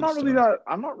coming out.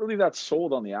 I'm not really that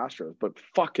sold on the Astros, but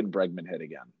fucking Bregman hit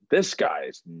again. This guy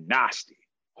is nasty.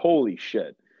 Holy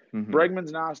shit.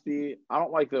 Bregman's nasty. I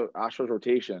don't like the Astros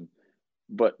rotation,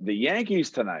 but the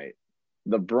Yankees tonight,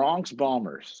 the Bronx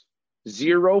Bombers,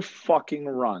 0 fucking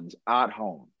runs at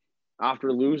home.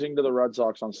 After losing to the Red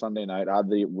Sox on Sunday night, add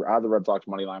the Red Sox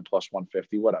money line plus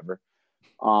 150, whatever.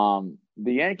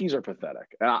 The Yankees are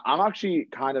pathetic. And I'm actually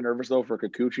kind of nervous, though, for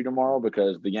Kikuchi tomorrow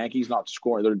because the Yankees not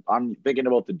scoring. I'm thinking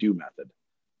about the due method.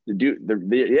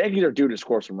 The Yankees are due to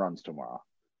score some runs tomorrow.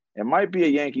 It might be a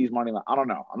Yankees money line. I don't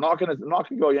know. I'm not gonna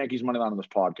go Yankees money line on this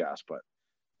podcast, but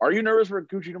are you nervous for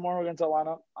Kikuchi tomorrow against that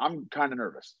lineup? I'm kind of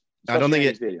nervous. I don't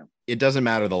think it doesn't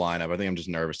matter the lineup. I think I'm just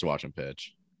nervous to watch him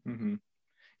pitch.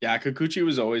 Yeah, Kikuchi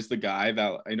was always the guy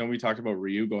that I know we talked about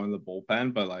Ryu going to the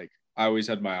bullpen, but like I always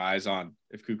had my eyes on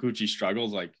if Kikuchi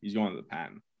struggles, like he's going to the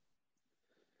pen.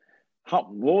 What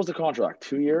was the contract?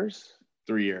 2 years?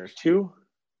 3 years. 2?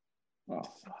 Oh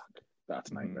fuck.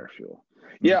 That's nightmare fuel.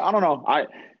 Yeah, I don't know.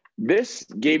 This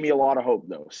gave me a lot of hope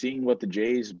though, seeing what the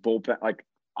Jays bullpen like.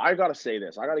 I gotta say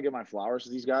this. I gotta give my flowers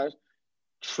to these guys.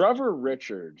 Trevor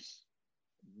Richards,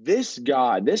 this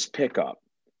guy, this pickup,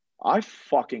 I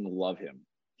fucking love him.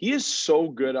 He is so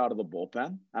good out of the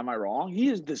bullpen. Am I wrong? He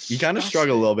is disgusting. He kind of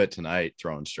struggled a little bit tonight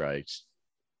throwing strikes.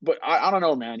 But I don't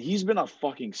know, man. He's been a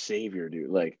fucking savior,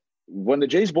 dude. Like, when the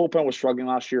Jays bullpen was struggling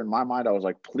last year, in my mind, I was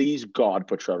like, please, God,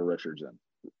 put Trevor Richards in.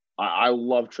 I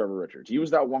love Trevor Richards. He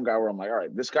was that one guy where I'm like, all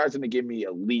right, this guy's going to give me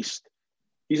at least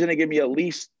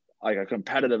like a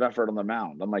competitive effort on the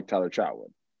mound, unlike Tyler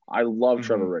Chatwood. I love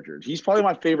Trevor Richards. He's probably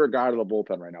my favorite guy to the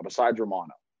bullpen right now, besides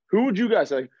Romano. Who would you guys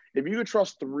say, if you could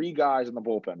trust 3 guys in the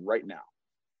bullpen right now?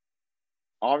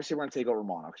 Obviously, we're going to take out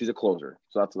Romano because he's a closer.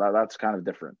 So that's kind of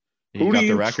different. He got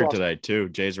the record today, too.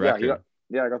 Jay's record.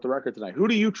 I got the record tonight. Who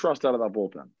do you trust out of that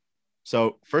bullpen?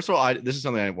 So, first of all, this is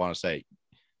something I want to say.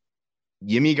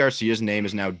 Yimi Garcia's name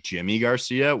is now Jimmy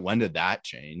Garcia. When did that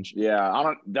change?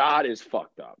 Yeah, that is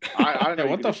fucked up. I don't know.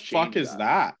 What the fuck is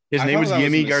that? His name was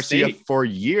Yimi Garcia for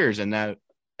years, and now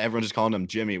everyone's just calling him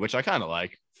Jimmy, which I kind of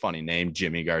like. Funny name,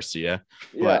 Jimmy Garcia.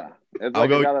 Yeah, it's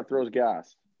like a guy that throws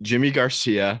gas. Jimmy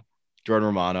Garcia, Jordan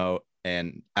Romano,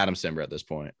 and Adam Simber at this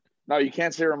point. No, you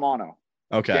can't say Romano.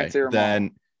 Okay,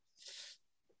 then.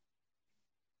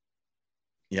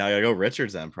 Yeah, I gotta go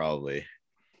Richards then probably.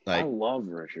 Like, I love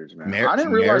Richards, man. I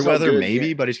didn't realize Merriweather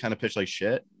maybe, but he's kind of pitched like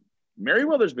shit.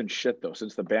 Merriweather's been shit though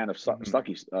since the ban of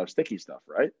sticky stuff,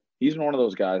 right? He's been one of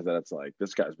those guys that it's like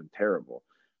this guy's been terrible.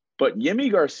 But Jimmy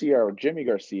Garcia,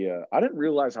 I didn't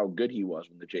realize how good he was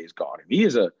when the Jays got him. He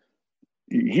is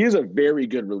a very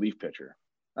good relief pitcher.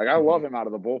 Like I love him out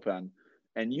of the bullpen.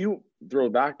 And you throw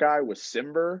that guy with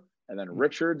Simber and then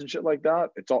Richards and shit like that.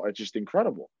 It's just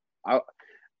incredible.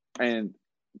 And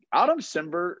Adam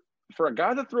Simber, for a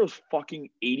guy that throws fucking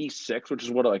 86, which is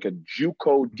what like a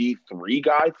JUCO D3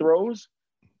 guy throws,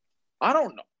 I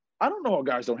don't know how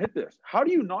guys don't hit this. How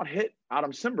do you not hit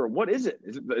Adam Simber? What is it?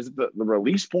 Is it the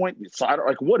release point, the slider?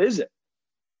 Like, what is it?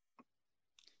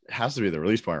 It has to be the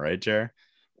release point, right, Jer?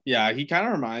 Yeah, he kind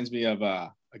of reminds me of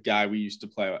a guy we used to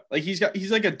play with. Like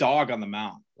he's like a dog on the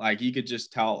mound. Like you could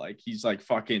just tell, like he's like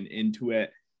fucking into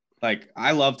it. Like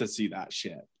I love to see that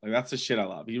shit. Like that's the shit I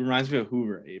love. He reminds me of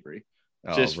Hoover, Avery.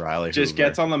 Riley just Hoover.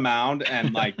 Gets on the mound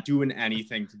and like doing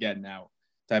anything to get an out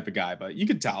type of guy. But you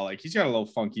could tell like he's got a little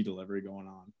funky delivery going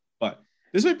on. But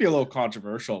this might be a little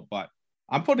controversial, but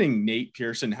I'm putting Nate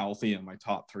Pearson healthy in my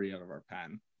top 3 out of our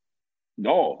pen.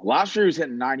 No, last year he was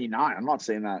hitting 99. I'm not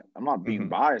saying that. I'm not being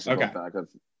biased about that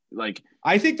because like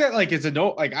I think that like it's a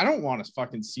no. Like I don't want to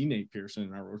fucking see Nate Pearson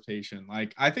in our rotation.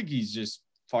 Like I think he's just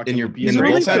fucking in the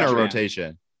bullpen or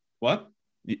rotation. What?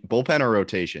 Bullpen or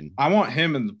rotation? I want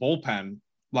him in the bullpen,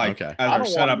 like as our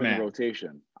setup man.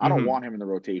 Rotation. I don't want him in the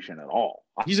rotation at all.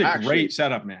 He's a great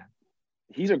setup man.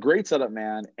 He's a great setup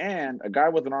man, and a guy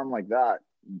with an arm like that,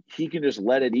 he can just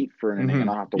let it eat for an inning and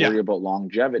not have to worry about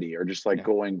longevity or just like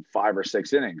going 5 or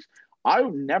 6 innings. I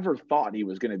never thought he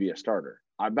was going to be a starter.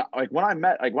 When I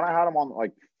had him on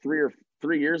like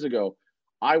 3 years ago,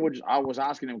 I was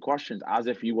asking him questions as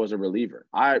if he was a reliever.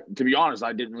 To be honest,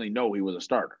 I didn't really know he was a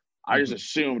starter. I just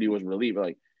assumed he was relieved.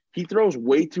 Like, he throws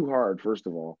way too hard, first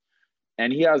of all,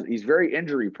 and he's very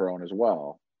injury prone as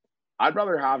well. I'd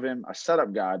rather have him a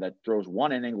setup guy that throws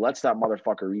one inning, lets that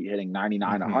motherfucker eat hitting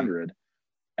 99, 100,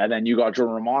 and then you got Joe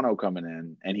Romano coming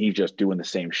in, and he's just doing the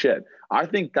same shit. I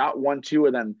think that 1-2,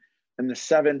 and then in the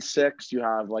 7-6, you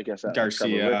have, like I said, Garcia,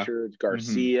 Trevor Richards,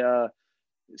 Garcia,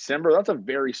 Simber. That's a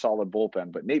very solid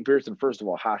bullpen. But Nate Pearson, first of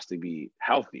all, has to be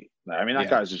healthy. I mean, that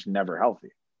guy's just never healthy.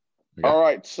 Okay. All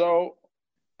right, so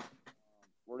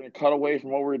we're going to cut away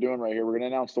from what we're doing right here. We're going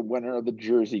to announce the winner of the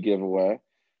jersey giveaway.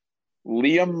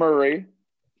 Liam Murray,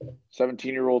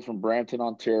 17-year-old from Brampton,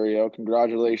 Ontario.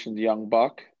 Congratulations, young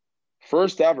buck.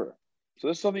 First ever. So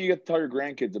this is something you get to tell your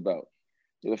grandkids about.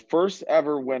 You're the first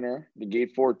ever winner, the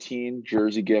Gate 14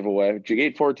 jersey giveaway,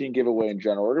 Gate 14 giveaway in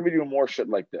general. We're going to be doing more shit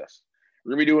like this.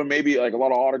 We're going to be doing maybe like a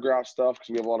lot of autograph stuff because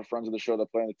we have a lot of friends of the show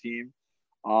that play on the team.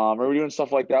 We're doing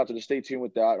stuff like that, so just stay tuned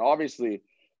with that. Obviously,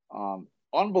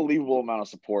 unbelievable amount of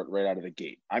support right out of the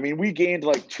gate. I mean, we gained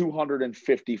like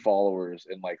 250 followers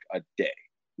in like a day,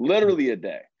 literally a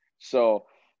day. So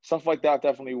stuff like that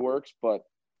definitely works. But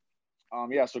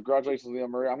yeah, so congratulations, Liam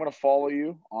Murray. I'm going to follow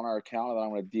you on our account, and then I'm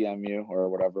going to DM you or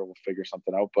whatever. We'll figure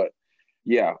something out. But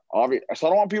yeah, obviously, so I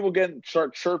don't want people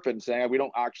start chirping saying we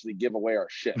don't actually give away our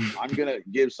shit. I'm going to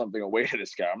give something away to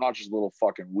this guy. I'm not just a little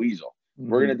fucking weasel.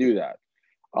 We're going to do that.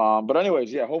 But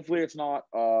anyways, yeah, hopefully it's not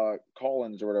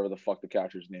Collins or whatever the fuck the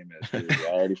catcher's name is. Jersey.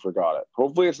 I already forgot it.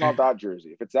 Hopefully it's not that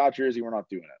jersey. If it's that jersey, we're not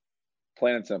doing it.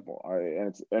 Plain and simple. All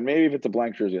right, and maybe if it's a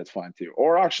blank jersey, that's fine too.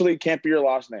 Or actually, it can't be your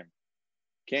last name.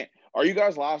 Are you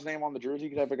guys last name on the jersey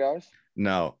type of guys?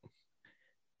 No.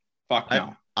 Fuck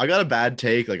no. I got a bad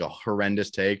take, like a horrendous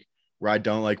take, where I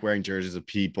don't like wearing jerseys of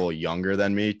people younger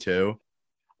than me too.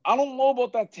 I don't know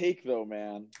about that take though,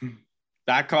 man.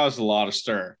 That caused a lot of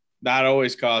stir. That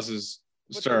always causes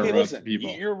stir with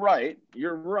people. You're right.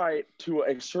 You're right to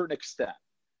a certain extent.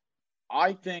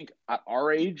 I think at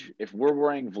our age, if we're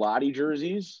wearing Vladdy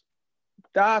jerseys,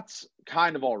 that's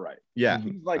kind of all right. Yeah.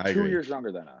 He's like 2 years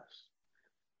younger than us.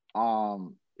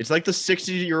 It's like the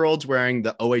 60-year-olds wearing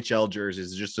the OHL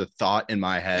jerseys is just a thought in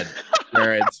my head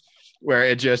where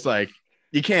it just like,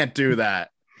 you can't do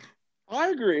that. I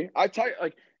agree. I tell you,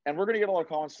 like, and we're gonna get a lot of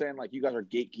comments saying like, you guys are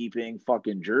gatekeeping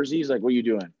fucking jerseys. Like, what are you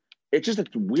doing? It's just,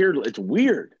 it's weird. It's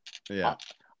weird. Yeah.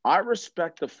 I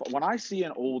respect when I see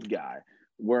an old guy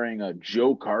wearing a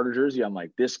Joe Carter jersey, I'm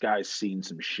like, this guy's seen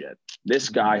some shit. This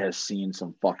guy has seen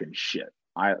some fucking shit.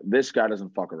 This guy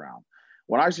doesn't fuck around.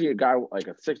 When I see a guy, like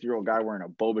a 60-year-old guy wearing a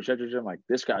Bo Bichette jersey, I'm like,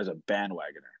 this guy's a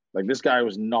bandwagoner. Like, this guy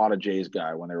was not a Jays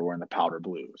guy when they were wearing the powder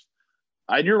blues.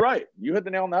 And you're right. You hit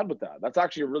the nail on the head with that. That's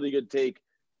actually a really good take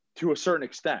to a certain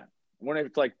extent. When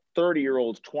it's like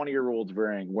 30-year-olds, 20-year-olds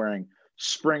wearing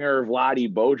Springer,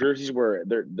 Vladdy, Bo jerseys where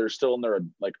they're still in their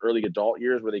like early adult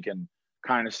years where they can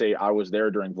kind of say, I was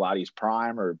there during Vladdy's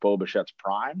prime or Bo Bichette's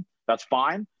prime. That's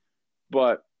fine.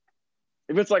 But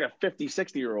if it's like a 50,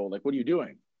 60-year-old, like, what are you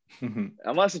doing?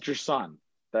 Unless it's your son,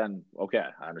 then okay,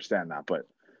 I understand that. But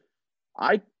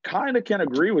I kind of can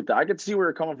agree with that. I could see where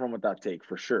you're coming from with that take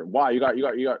for sure. Why? You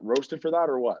got roasted for that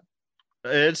or what?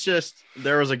 It's just,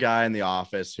 there was a guy in the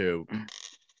office who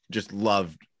just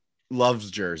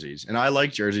loves jerseys, and I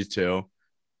like jerseys too.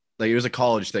 Like, it was a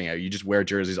college thing. You just wear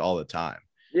jerseys all the time.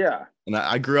 Yeah. And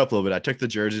I grew up a little bit. I took the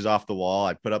jerseys off the wall.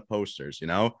 I put up posters,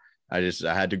 I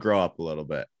had to grow up a little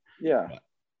bit. Yeah. But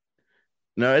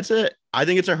no, I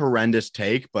think it's a horrendous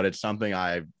take, but it's something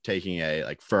I'm taking a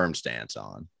like firm stance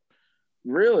on.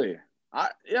 Really?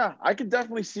 I could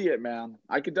definitely see it, man.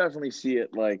 I could definitely see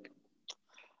it. Like,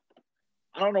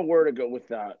 I don't know where to go with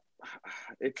that.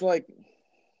 It's like,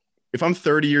 if I'm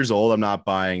 30 years old, I'm not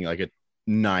buying like a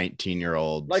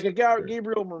 19-year-old like a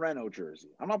Gabriel Moreno jersey.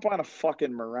 I'm not buying a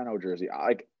fucking Moreno jersey.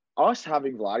 Like, us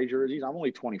having Vladdy jerseys, I'm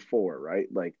only 24, right?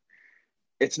 Like,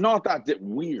 it's not that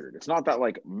weird. It's not that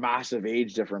like massive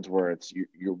age difference where it's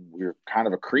you're kind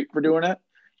of a creep for doing it.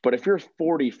 But if you're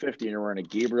 40, 50 and you're wearing a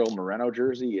Gabriel Moreno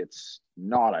jersey, it's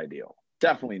not ideal.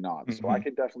 Definitely not. So I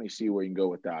could definitely see where you can go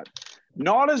with that.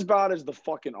 Not as bad as the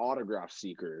fucking autograph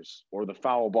seekers or the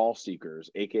foul ball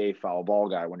seekers, aka foul ball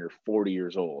guy when you're 40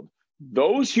 years old.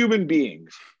 Those human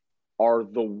beings are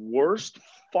the worst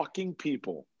fucking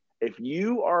people. If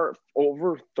you are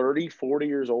over 30, 40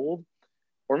 years old,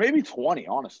 or maybe 20,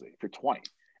 honestly, if you're 20,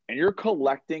 and you're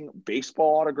collecting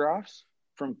baseball autographs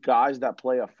from guys that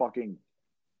play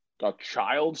a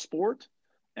child sport,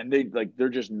 and they're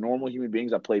just normal human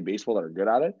beings that play baseball that are good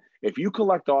at it. If you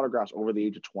collect autographs over the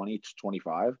age of 20 to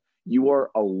 25, you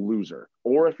are a loser.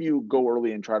 Or if you go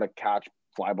early and try to catch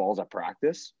fly balls at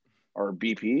practice or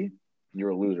BP,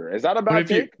 you're a loser. Is that a bad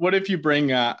take? What if you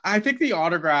bring I think the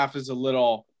autograph is a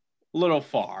little little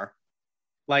far.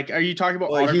 Like, are you talking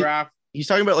about Well, autograph? He's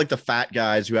talking about like the fat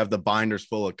guys who have the binders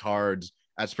full of cards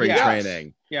at spring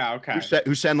training. Yeah, okay.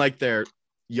 Who send like their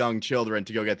young children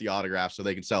to go get the autograph so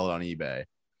they can sell it on eBay.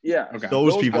 Yeah. Okay.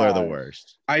 Those people are the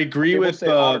worst. I agree with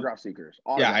the autograph seekers.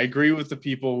 Yeah, I agree with the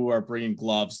people who are bringing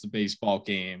gloves to baseball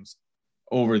games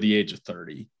over the age of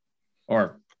 30,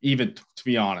 or even, to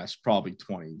be honest, probably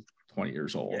 20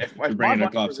 years old. Yeah,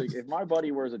 if my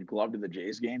buddy wears a glove to the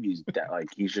Jays game, he's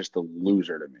he's just a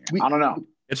loser to me. I don't know.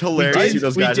 It's hilarious to see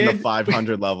those guys in the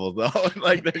 500 level though.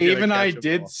 Like even I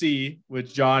did see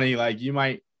with Johnny, like you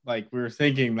might we were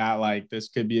thinking that like this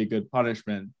could be a good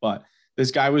punishment, but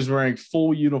this guy was wearing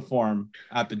full uniform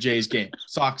at the Jays game,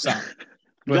 socks on.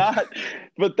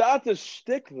 But that's a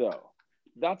shtick though.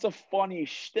 That's a funny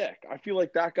shtick. I feel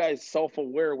like that guy's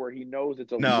self-aware where he knows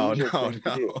it's a loser thing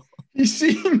to do.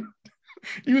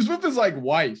 He was with his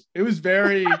wife. It was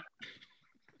very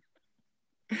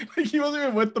he wasn't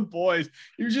even with the boys.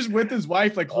 He was just with his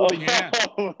wife, holding hands.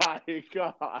 Oh my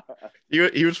god.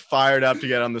 He was fired up to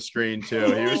get on the screen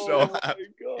too. He was so happy.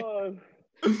 Oh my god.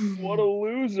 What a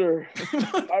loser.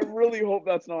 I really hope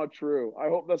that's not true. I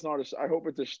hope I hope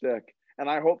it's a shtick. And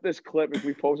I hope this clip, if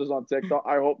we post this on TikTok,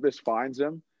 I hope this finds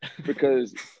him,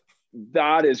 because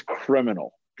that is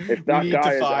criminal. If that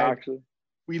guy is actually,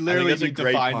 we literally need a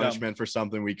great punishment for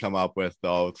something we come up with,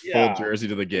 though. Full jersey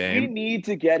to the game. We need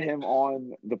to get him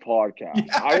on the podcast.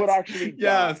 Yes. I would actually.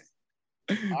 Yes.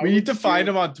 We need to find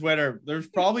him on Twitter. There's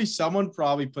probably someone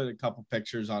put a couple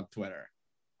pictures on Twitter.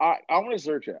 I want to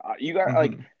search it. You got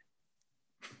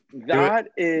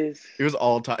It was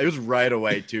all time. It was right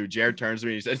away too. Jared turns to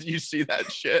me and he says, "You see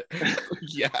that shit?"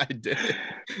 Yeah, I did.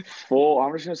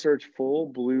 I'm just gonna search full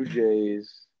Blue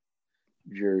Jays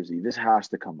jersey. This has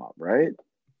to come up, right?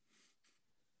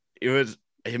 It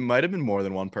might have been more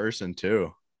than one person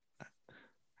too.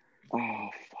 Oh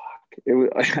fuck! It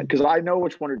was because I know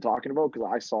which one you're talking about because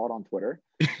I saw it on Twitter.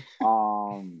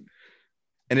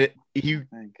 And he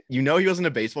wasn't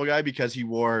a baseball guy because he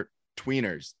wore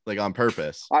tweeners on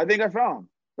purpose. I think I found him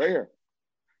right here.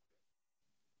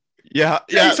 Yeah.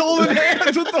 He's holding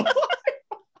hands with the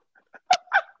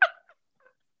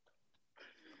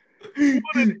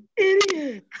what an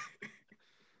idiot.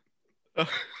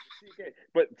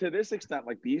 But to this extent,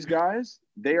 these guys,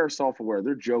 they are self-aware.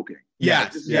 They're joking.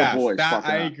 Yes.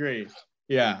 I agree.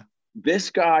 Yeah. This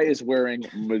guy is wearing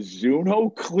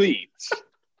Mizuno cleats.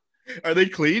 Are they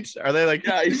cleats? Are they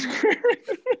Yeah, he's wearing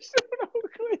Mizuno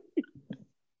cleats.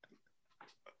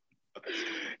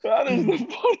 That is the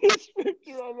funniest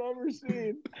picture I've ever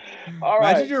seen. All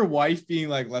right. Imagine your wife being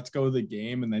like, "Let's go to the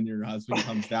game," and then your husband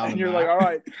comes down and you're like, "All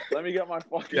right, let me get my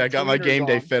fucking." Yeah, I got my game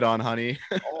day fit on, honey.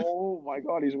 Oh my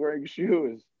god, he's wearing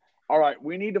shoes. All right,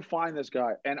 we need to find this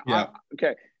guy. And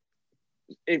okay,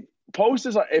 if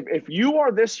you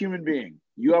are this human being,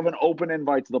 you have an open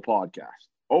invite to the podcast.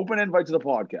 Open invite to the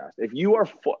podcast. If you are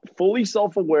fully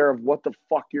self-aware of what the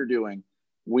fuck you're doing,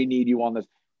 we need you on this.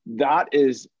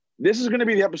 This is going to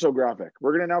be the episode graphic.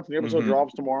 We're going to announce when the episode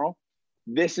drops tomorrow.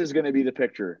 This is going to be the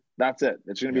picture. That's it.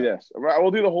 It's going to be this. We'll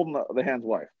do the holding the hands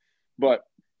wife. But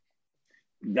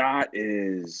that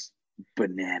is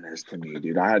bananas to me,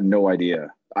 dude. I had no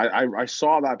idea. I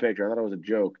saw that picture. I thought it was a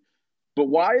joke. But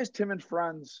why is Tim and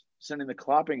Friends sending the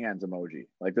clapping hands emoji?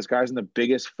 This guy's in the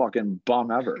biggest fucking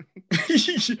bum ever.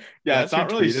 Yeah, it's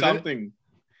not really something.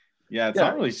 Yeah, it's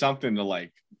not really something to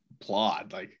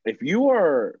applaud. If you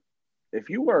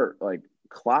are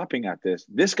clapping at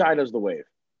this guy does the wave.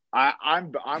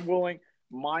 I'm willing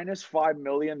 -5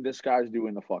 million. This guy's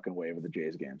doing the fucking wave of the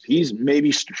Jays games. He's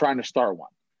maybe trying to start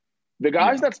one. The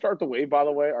guys that start the wave, by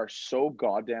the way, are so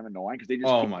goddamn annoying because they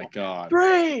just my god,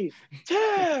 3,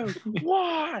 2,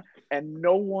 1, and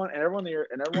everyone there,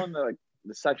 and everyone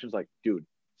the section's dude,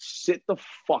 sit the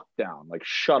fuck down,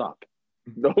 shut up.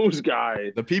 Those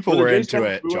guys, the people were into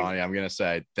it, booing? Johnny. I'm gonna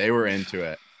say they were into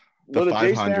it. Were the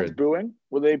Jays fans booing?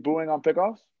 Were they booing on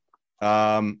pickoffs?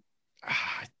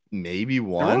 Maybe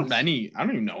one. There weren't many. I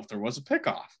don't even know if there was a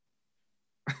pickoff.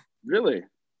 Really?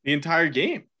 The entire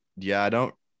game? Yeah,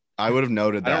 I would have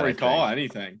noted that. I don't recall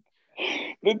anything.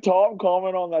 The Tom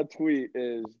comment on that tweet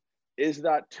is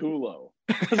that too low?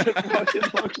 Because it fucking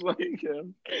looks like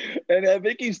him. And I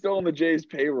think he's still on the Jays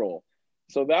payroll.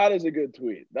 So that is a good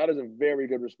tweet. That is a very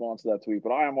good response to that tweet.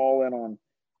 But I am all in on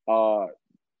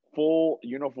full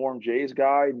uniform Jays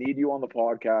guy. Need you on the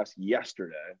podcast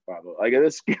yesterday, by the way.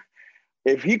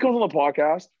 If he comes on the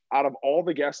podcast, out of all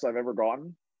the guests I've ever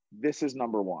gotten, this is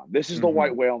number one. This is the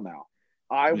white whale now.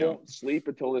 I won't sleep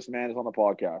until this man is on the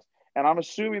podcast. And I'm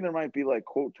assuming there might be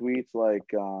quote tweets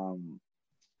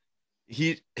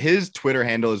his Twitter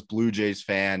handle is Blue Jays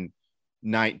fan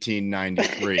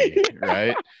 1993,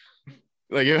 right?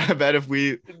 Like, I bet if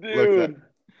we looked at.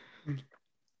 Dude,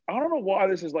 I don't know why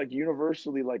this is like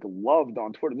universally like loved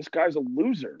on Twitter. This guy's a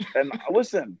loser. And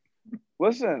listen,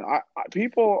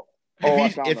 people. I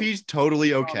found If him. he's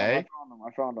totally okay,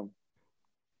 I found him.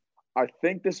 I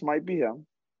think this might be him.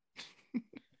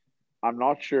 I'm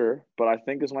not sure, but I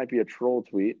think this might be a troll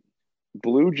tweet.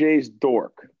 Blue Jays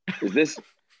dork. Is this?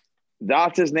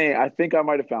 That's his name. I think I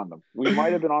might have found him. We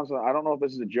might have been on. I don't know if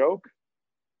this is a joke.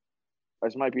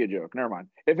 This might be a joke. Never mind.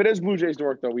 If it is Blue Jays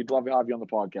dork, though, we'd love to have you on the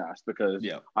podcast because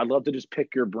I'd love to just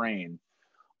pick your brain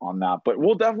on that. But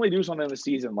we'll definitely do something in the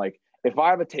season. Like if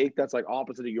I have a take that's like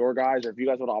opposite of your guys, or if you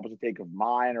guys have an opposite take of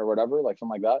mine or whatever, like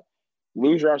something like that,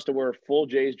 loser has to wear a full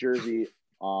Jays jersey.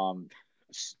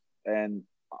 And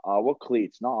what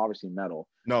cleats? Not obviously metal.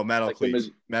 No, metal like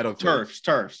cleats. Metal cleats.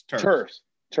 Turfs.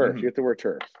 Mm-hmm. You have to wear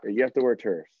turfs. You have to wear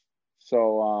turfs.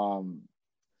 So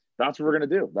that's what we're gonna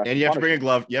do. And you have to bring a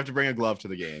glove. You have to bring a glove to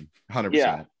the game.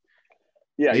 100%.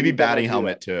 Yeah. Maybe batting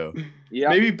helmet too. Yeah.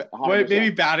 Maybe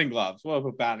batting gloves. What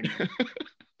about batting gloves?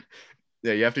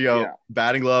 Yeah, you have to go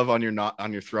batting glove on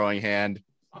your throwing hand.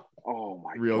 Oh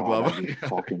my real God, glove. That'd be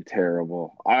fucking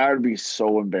terrible. I would be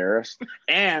so embarrassed.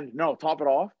 And no, top it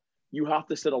off, you have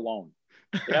to sit alone.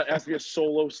 It has to be a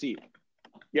solo seat.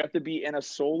 You have to be in a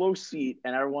solo seat,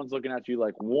 and everyone's looking at you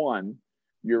like, one,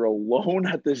 you're alone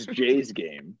at this Jays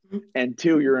game, and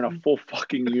two, you're in a full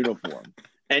fucking uniform,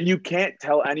 and you can't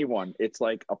tell anyone. It's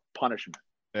like a punishment.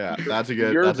 Yeah, that's a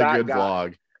good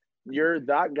vlog. You're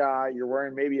that guy. You're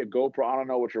wearing maybe a GoPro. I don't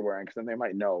know what you're wearing because then they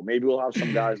might know. Maybe we'll have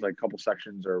some guys like a couple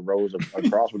sections or rows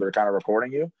across where they're kind of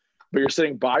recording you, but you're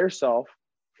sitting by yourself,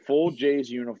 full Jays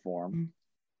uniform,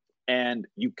 and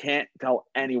you can't tell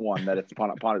anyone that it's upon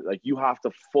it. Like you have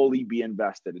to fully be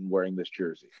invested in wearing this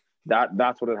jersey.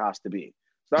 That's what it has to be.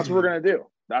 So that's what we're gonna do.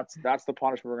 That's the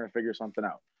punishment. We're gonna figure something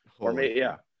out. Or maybe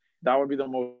that would be the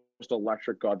most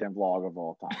electric goddamn vlog of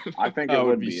all time. I think it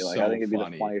would be like, I think it'd be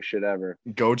the funniest shit ever.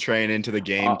 Go train into the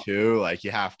game too. Like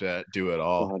you have to do it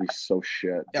all. That'd be so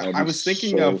shit. Yeah, I was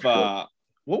thinking of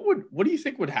what do you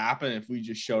think would happen if we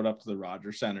just showed up to the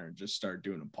Rogers Center and just started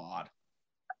doing a pod?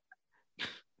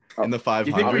 In the 500?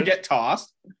 You think we'd get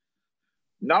tossed?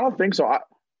 No, I don't think so.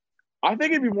 I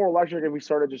think it'd be more electric if we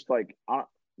started just like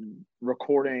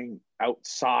recording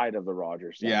outside of the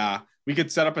Rogers Center. Yeah, we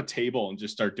could set up a table and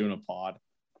just start doing a pod.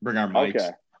 Bring our mics. Okay.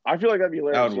 I feel like that'd be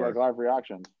hilarious. Like live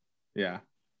reactions. Yeah.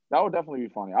 That would definitely be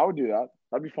funny. I would do that.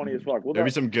 That'd be funny as fuck. There'd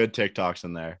be some good TikToks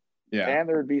in there. Yeah. And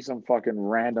there would be some fucking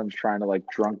randoms trying to like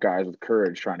drunk guys with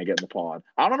courage trying to get in the pod.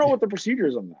 I don't know what the procedure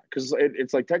is on that because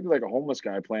it's like technically like a homeless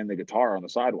guy playing the guitar on the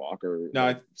sidewalk or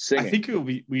singing. I think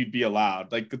we'd be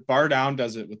allowed. Like the Bar Down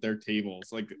does it with their tables.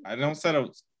 Like they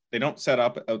don't set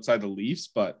up outside the Leafs,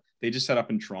 but they just set up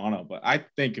in Toronto. But I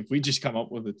think if we just come up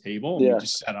with a table and we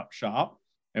just set up shop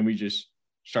and we just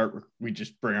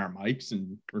bring our mics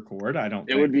and record.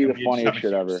 It would be the funniest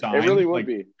shit ever. It really would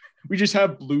be. We just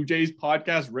have Blue Jays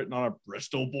podcast written on a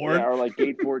Bristol board. Yeah, or like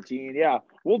gate 14. Yeah,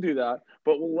 we'll do that.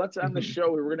 But let's end the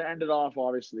show. We're going to end it off,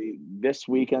 obviously, this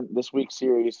week's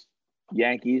series,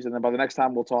 Yankees. And then by the next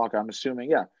time we'll talk, I'm assuming,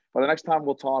 by the next time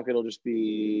we'll talk, it'll just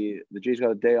be the Jays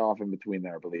got a day off in between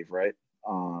there, I believe, right?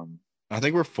 I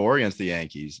think we're 4 against the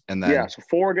Yankees. And then so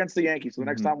 4 against the Yankees. So the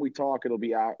next time we talk, it'll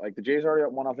be like the Jays already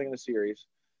up 1-0 in the series.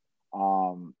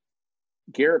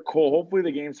 Garrett Cole, hopefully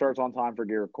the game starts on time for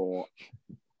Garrett Cole.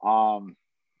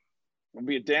 It'd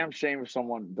be a damn shame if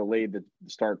someone delayed the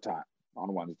start time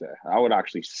on Wednesday. That would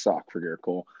actually suck for Garrett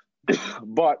Cole.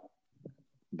 But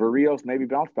Barrios maybe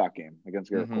bounce back game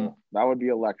against Garrett Cole. That would be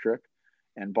electric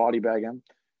and body bag him.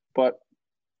 But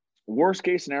worst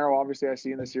case scenario, obviously, I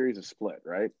see in the series a split,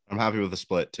 right? I'm happy with the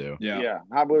split too. Yeah.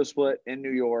 How about a split in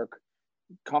New York?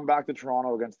 Come back to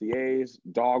Toronto against the A's,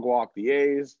 dog walk the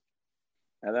A's,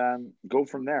 and then go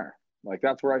from there. Like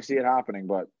that's where I see it happening.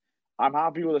 But I'm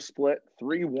happy with a split.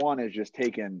 3-1 is just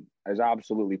taken as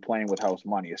absolutely playing with house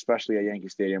money, especially at Yankee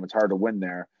Stadium. It's hard to win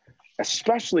there,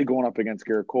 especially going up against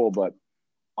Garrett Cole. But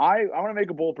I want to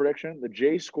make a bold prediction. The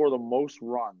Jays score the most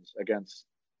runs against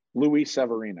Luis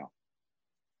Severino,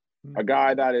 a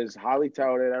guy that is highly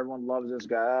touted. Everyone loves this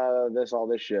guy, all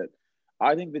this shit.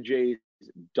 I think the Jays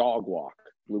dog walk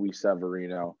Luis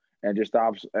Severino and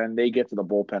they get to the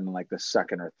bullpen in like the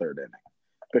second or third inning.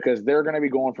 Because they're going to be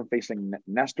going from facing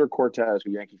Nestor Cortez,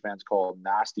 who Yankee fans call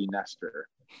Nasty Nestor.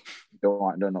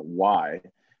 Don't know why.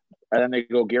 And then they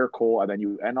go Garrett Cole, and then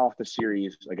you end off the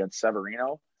series against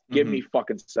Severino. Give me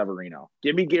fucking Severino.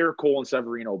 Give me Garrett Cole and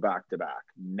Severino back to back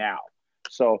now.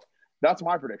 So that's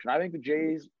my prediction. I think the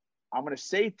Jays, I'm going to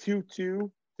say 2-2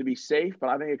 to be safe, but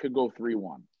I think it could go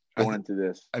 3-1. going into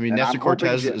this. I mean, And Nestor I'm hoping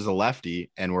Cortez is a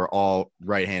lefty, and we're all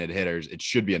right-handed hitters. It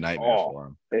should be a nightmare for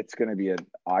him. It's going to be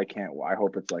I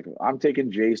hope it's like, I'm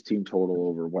taking Jay's team total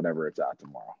over whatever it's at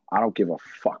tomorrow. I don't give a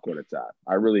fuck what it's at.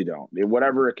 I really don't.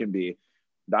 Whatever it can be,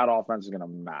 that offense is going to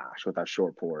mash with that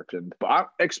short porch. But I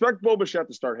expect Bo Bichette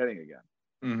to start hitting again.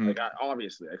 Mm-hmm. Like,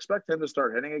 obviously, I expect him to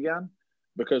start hitting again,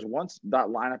 because once that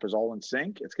lineup is all in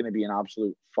sync, it's going to be an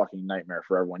absolute fucking nightmare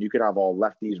for everyone. You could have all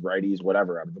lefties, righties,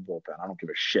 whatever out of the bullpen. I don't give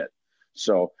a shit.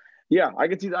 So, yeah, I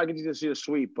could see the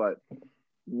sweep, but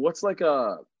what's like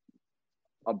a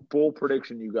bull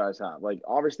prediction you guys have? Like,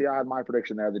 obviously, I had my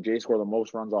prediction there. The Jays score the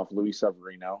most runs off Luis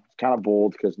Severino. It's kind of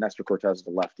bold because Nestor Cortez is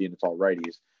the lefty and it's all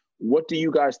righties. What do you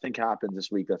guys think happens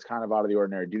this week that's kind of out of the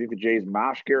ordinary? Do you think the Jays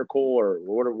mash Garrett Cole, or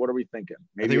what are we thinking?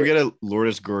 I think we get a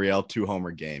Lourdes Gurriel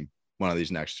 2-homer game one of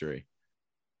these next 3.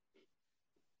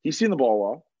 He's seen the ball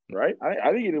well, right?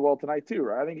 I think he did well tonight too,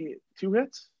 right? I think he 2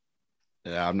 hits.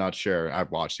 Yeah, I'm not sure.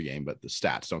 I've watched the game, but the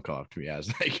stats don't come up to me as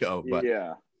they go. But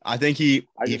yeah, I think he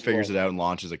figures it out and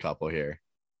launches a couple here.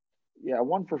 Yeah,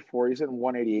 1 for 4. He's hitting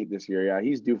 188 this year. Yeah,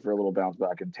 he's due for a little bounce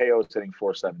back. And Teo's hitting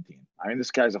 417. I mean, this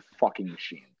guy's a fucking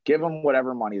machine. Give him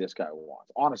whatever money this guy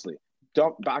wants. Honestly,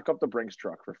 back up the Brinks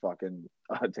truck for fucking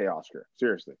Teoscar.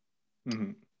 Seriously.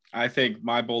 Mm-hmm. I think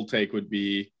my bold take would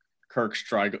be Kirk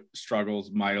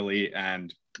struggles mightily,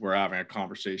 and we're having a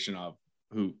conversation of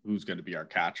who's going to be our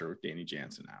catcher with Danny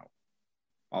Jansen out.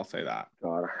 I'll say that.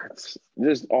 God,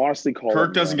 just honestly call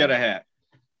Kirk doesn't get a hit.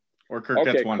 Or Kirk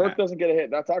gets one Kirk hit. doesn't get a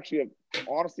hit. That's actually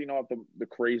honestly not the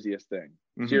craziest thing.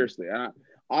 Mm-hmm. Seriously. And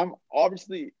I'm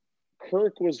obviously,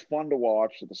 Kirk was fun to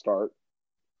watch at the start.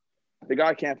 The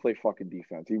guy can't play fucking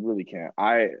defense. He really can't.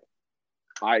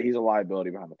 He's a liability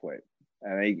behind the plate.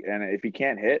 And if he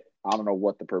can't hit, I don't know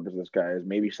what the purpose of this guy is.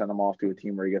 Maybe send him off to a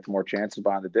team where he gets more chances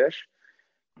behind the dish.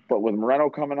 But with Moreno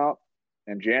coming up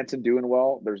and Jansen doing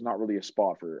well, there's not really a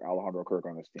spot for Alejandro Kirk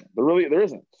on this team. There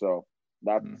isn't. So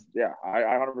that's I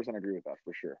 100% agree with that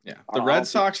for sure. Yeah, the Red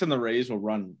Sox and the Rays will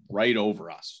run right over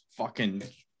us. Fucking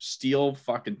steal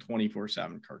fucking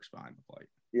 24/7. Kirk's behind the plate.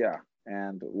 Yeah,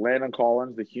 and Landon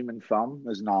Collins, the human thumb,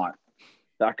 is not.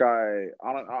 That guy,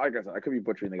 I guess I could be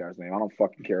butchering the guy's name. I don't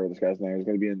fucking care what this guy's name is. He's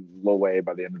going to be in low A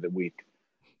by the end of the week.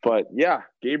 But yeah,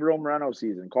 Gabriel Moreno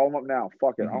season. Call him up now.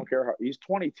 Fuck it. I don't care how. He's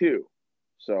 22,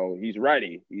 so he's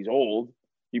ready. He's old.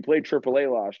 He played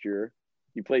AAA last year.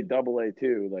 He played AA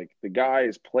too. Like, the guy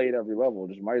has played every level.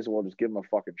 Just might as well just give him a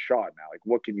fucking shot now. Like,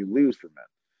 what can you lose from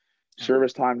it?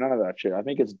 Service time, none of that shit. I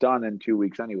think it's done in 2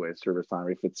 weeks anyway, service time,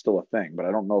 if it's still a thing. But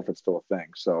I don't know if it's still a thing.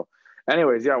 So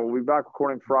anyways, yeah, we'll be back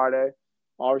recording Friday.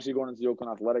 Obviously going into the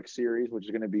Oakland Athletics series, which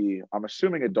is going to be, I'm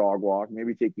assuming, a dog walk.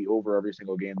 Maybe take the over every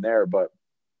single game there. But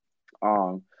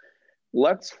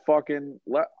let's try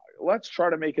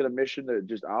to make it a mission to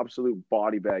just absolute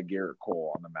body bag Garrett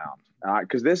Cole on the mound.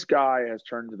 Because this guy has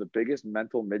turned into the biggest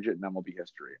mental midget in MLB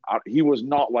history. He was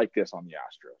not like this on the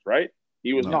Astros, right?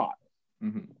 He was not.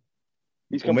 Mm-hmm.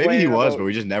 Well, maybe he was, but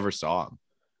we just never saw him.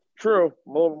 True. A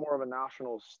little bit more of a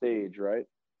national stage, right?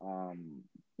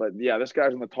 But yeah, this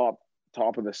guy's on the top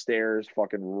of the stairs,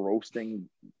 fucking roasting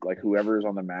like whoever's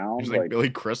on the mound. He's like Billy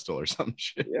Crystal or some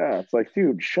shit. Yeah, it's like,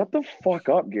 dude, shut the fuck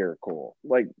up, Garrett Cole.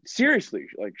 Like, seriously,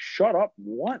 like, shut up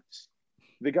once.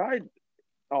 The guy,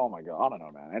 oh my God, I don't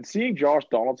know, man. And seeing Josh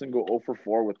Donaldson go 0 for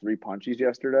 4 with 3 punchies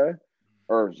yesterday,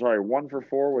 1 for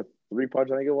 4 with 3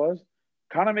 punches, I think it was,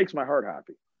 kind of makes my heart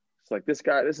happy. It's like, this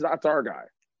guy, that's our guy.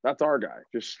 That's our guy.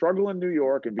 Just struggle in New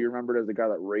York and be remembered as the guy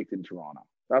that raked in Toronto.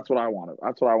 That's what I wanted.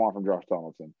 That's what I want from Josh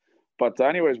Donaldson. But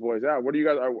anyways, boys, yeah, what do you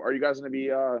guys, are you guys going to be,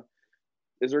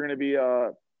 is there going to be,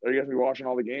 are you guys going to be watching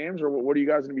all the games, or what are you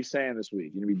guys going to be saying this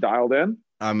week? You going to be dialed in?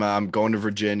 I'm going to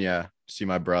Virginia to see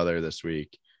my brother this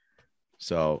week.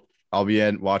 So I'll be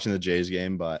watching the Jays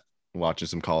game, but watching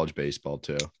some college baseball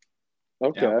too.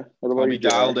 Okay. Yeah. What about I'll you, be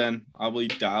dialed in. I'll be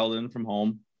dialed in from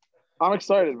home. I'm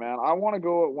excited, man. I want to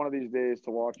go one of these days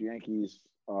to watch Yankees,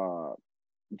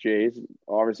 Jays.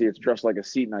 Obviously, it's dressed like a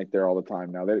seat night there all the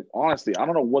time now. Honestly, I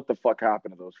don't know what the fuck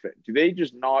happened to those fans. Do they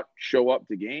just not show up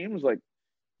to games? Like,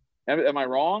 am I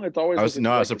wrong? It's always. I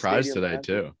was surprised today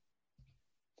too.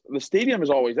 The stadium is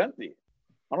always empty.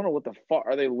 I don't know what the fuck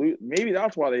are they. Maybe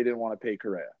that's why they didn't want to pay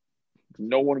Correa.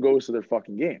 No one goes to their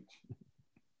fucking games.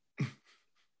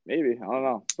 Maybe, I don't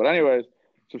know. But anyways,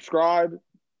 subscribe.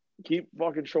 Keep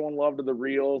fucking showing love to the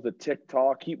reels, the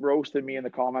TikTok. Keep roasting me in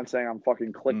the comments saying I'm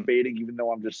fucking clickbaiting, even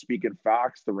though I'm just speaking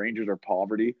facts. The Rangers are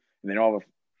poverty and they don't have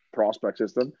a prospect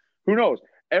system. Who knows?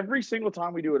 Every single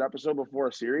time we do an episode before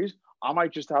a series, I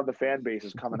might just have the fan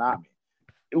bases coming at me.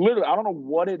 Literally, I don't know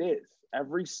what it is.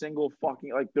 Every single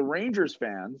fucking, like, the Rangers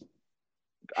fans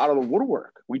out of the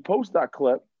woodwork. We post that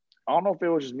clip. I don't know if it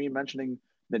was just me mentioning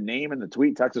the name in the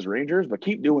tweet, Texas Rangers, but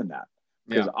keep doing that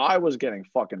because Yeah. I was getting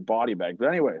fucking body bagged. But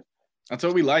anyways, That's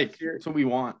what we like. That's what we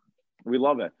want. we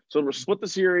love it. So we'll split the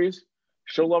series,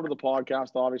 show love to the podcast,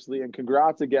 obviously, and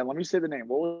congrats again. Let me say the name.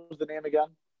 What was the name again?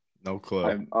 No clue.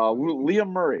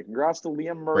 Liam Murray. Congrats to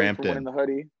Liam Murray for winning the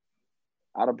hoodie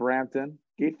out of Brampton.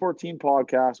 Gate 14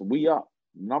 podcast. We up.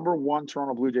 Number one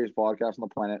Toronto Blue Jays podcast on the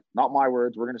planet. Not my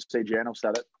words. We're going to say Jano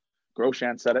said it.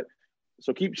 Groshan said it.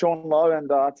 So keep showing love, and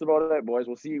that's about it, boys.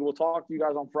 We'll talk to you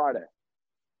guys on Friday.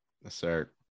 Yes, sir.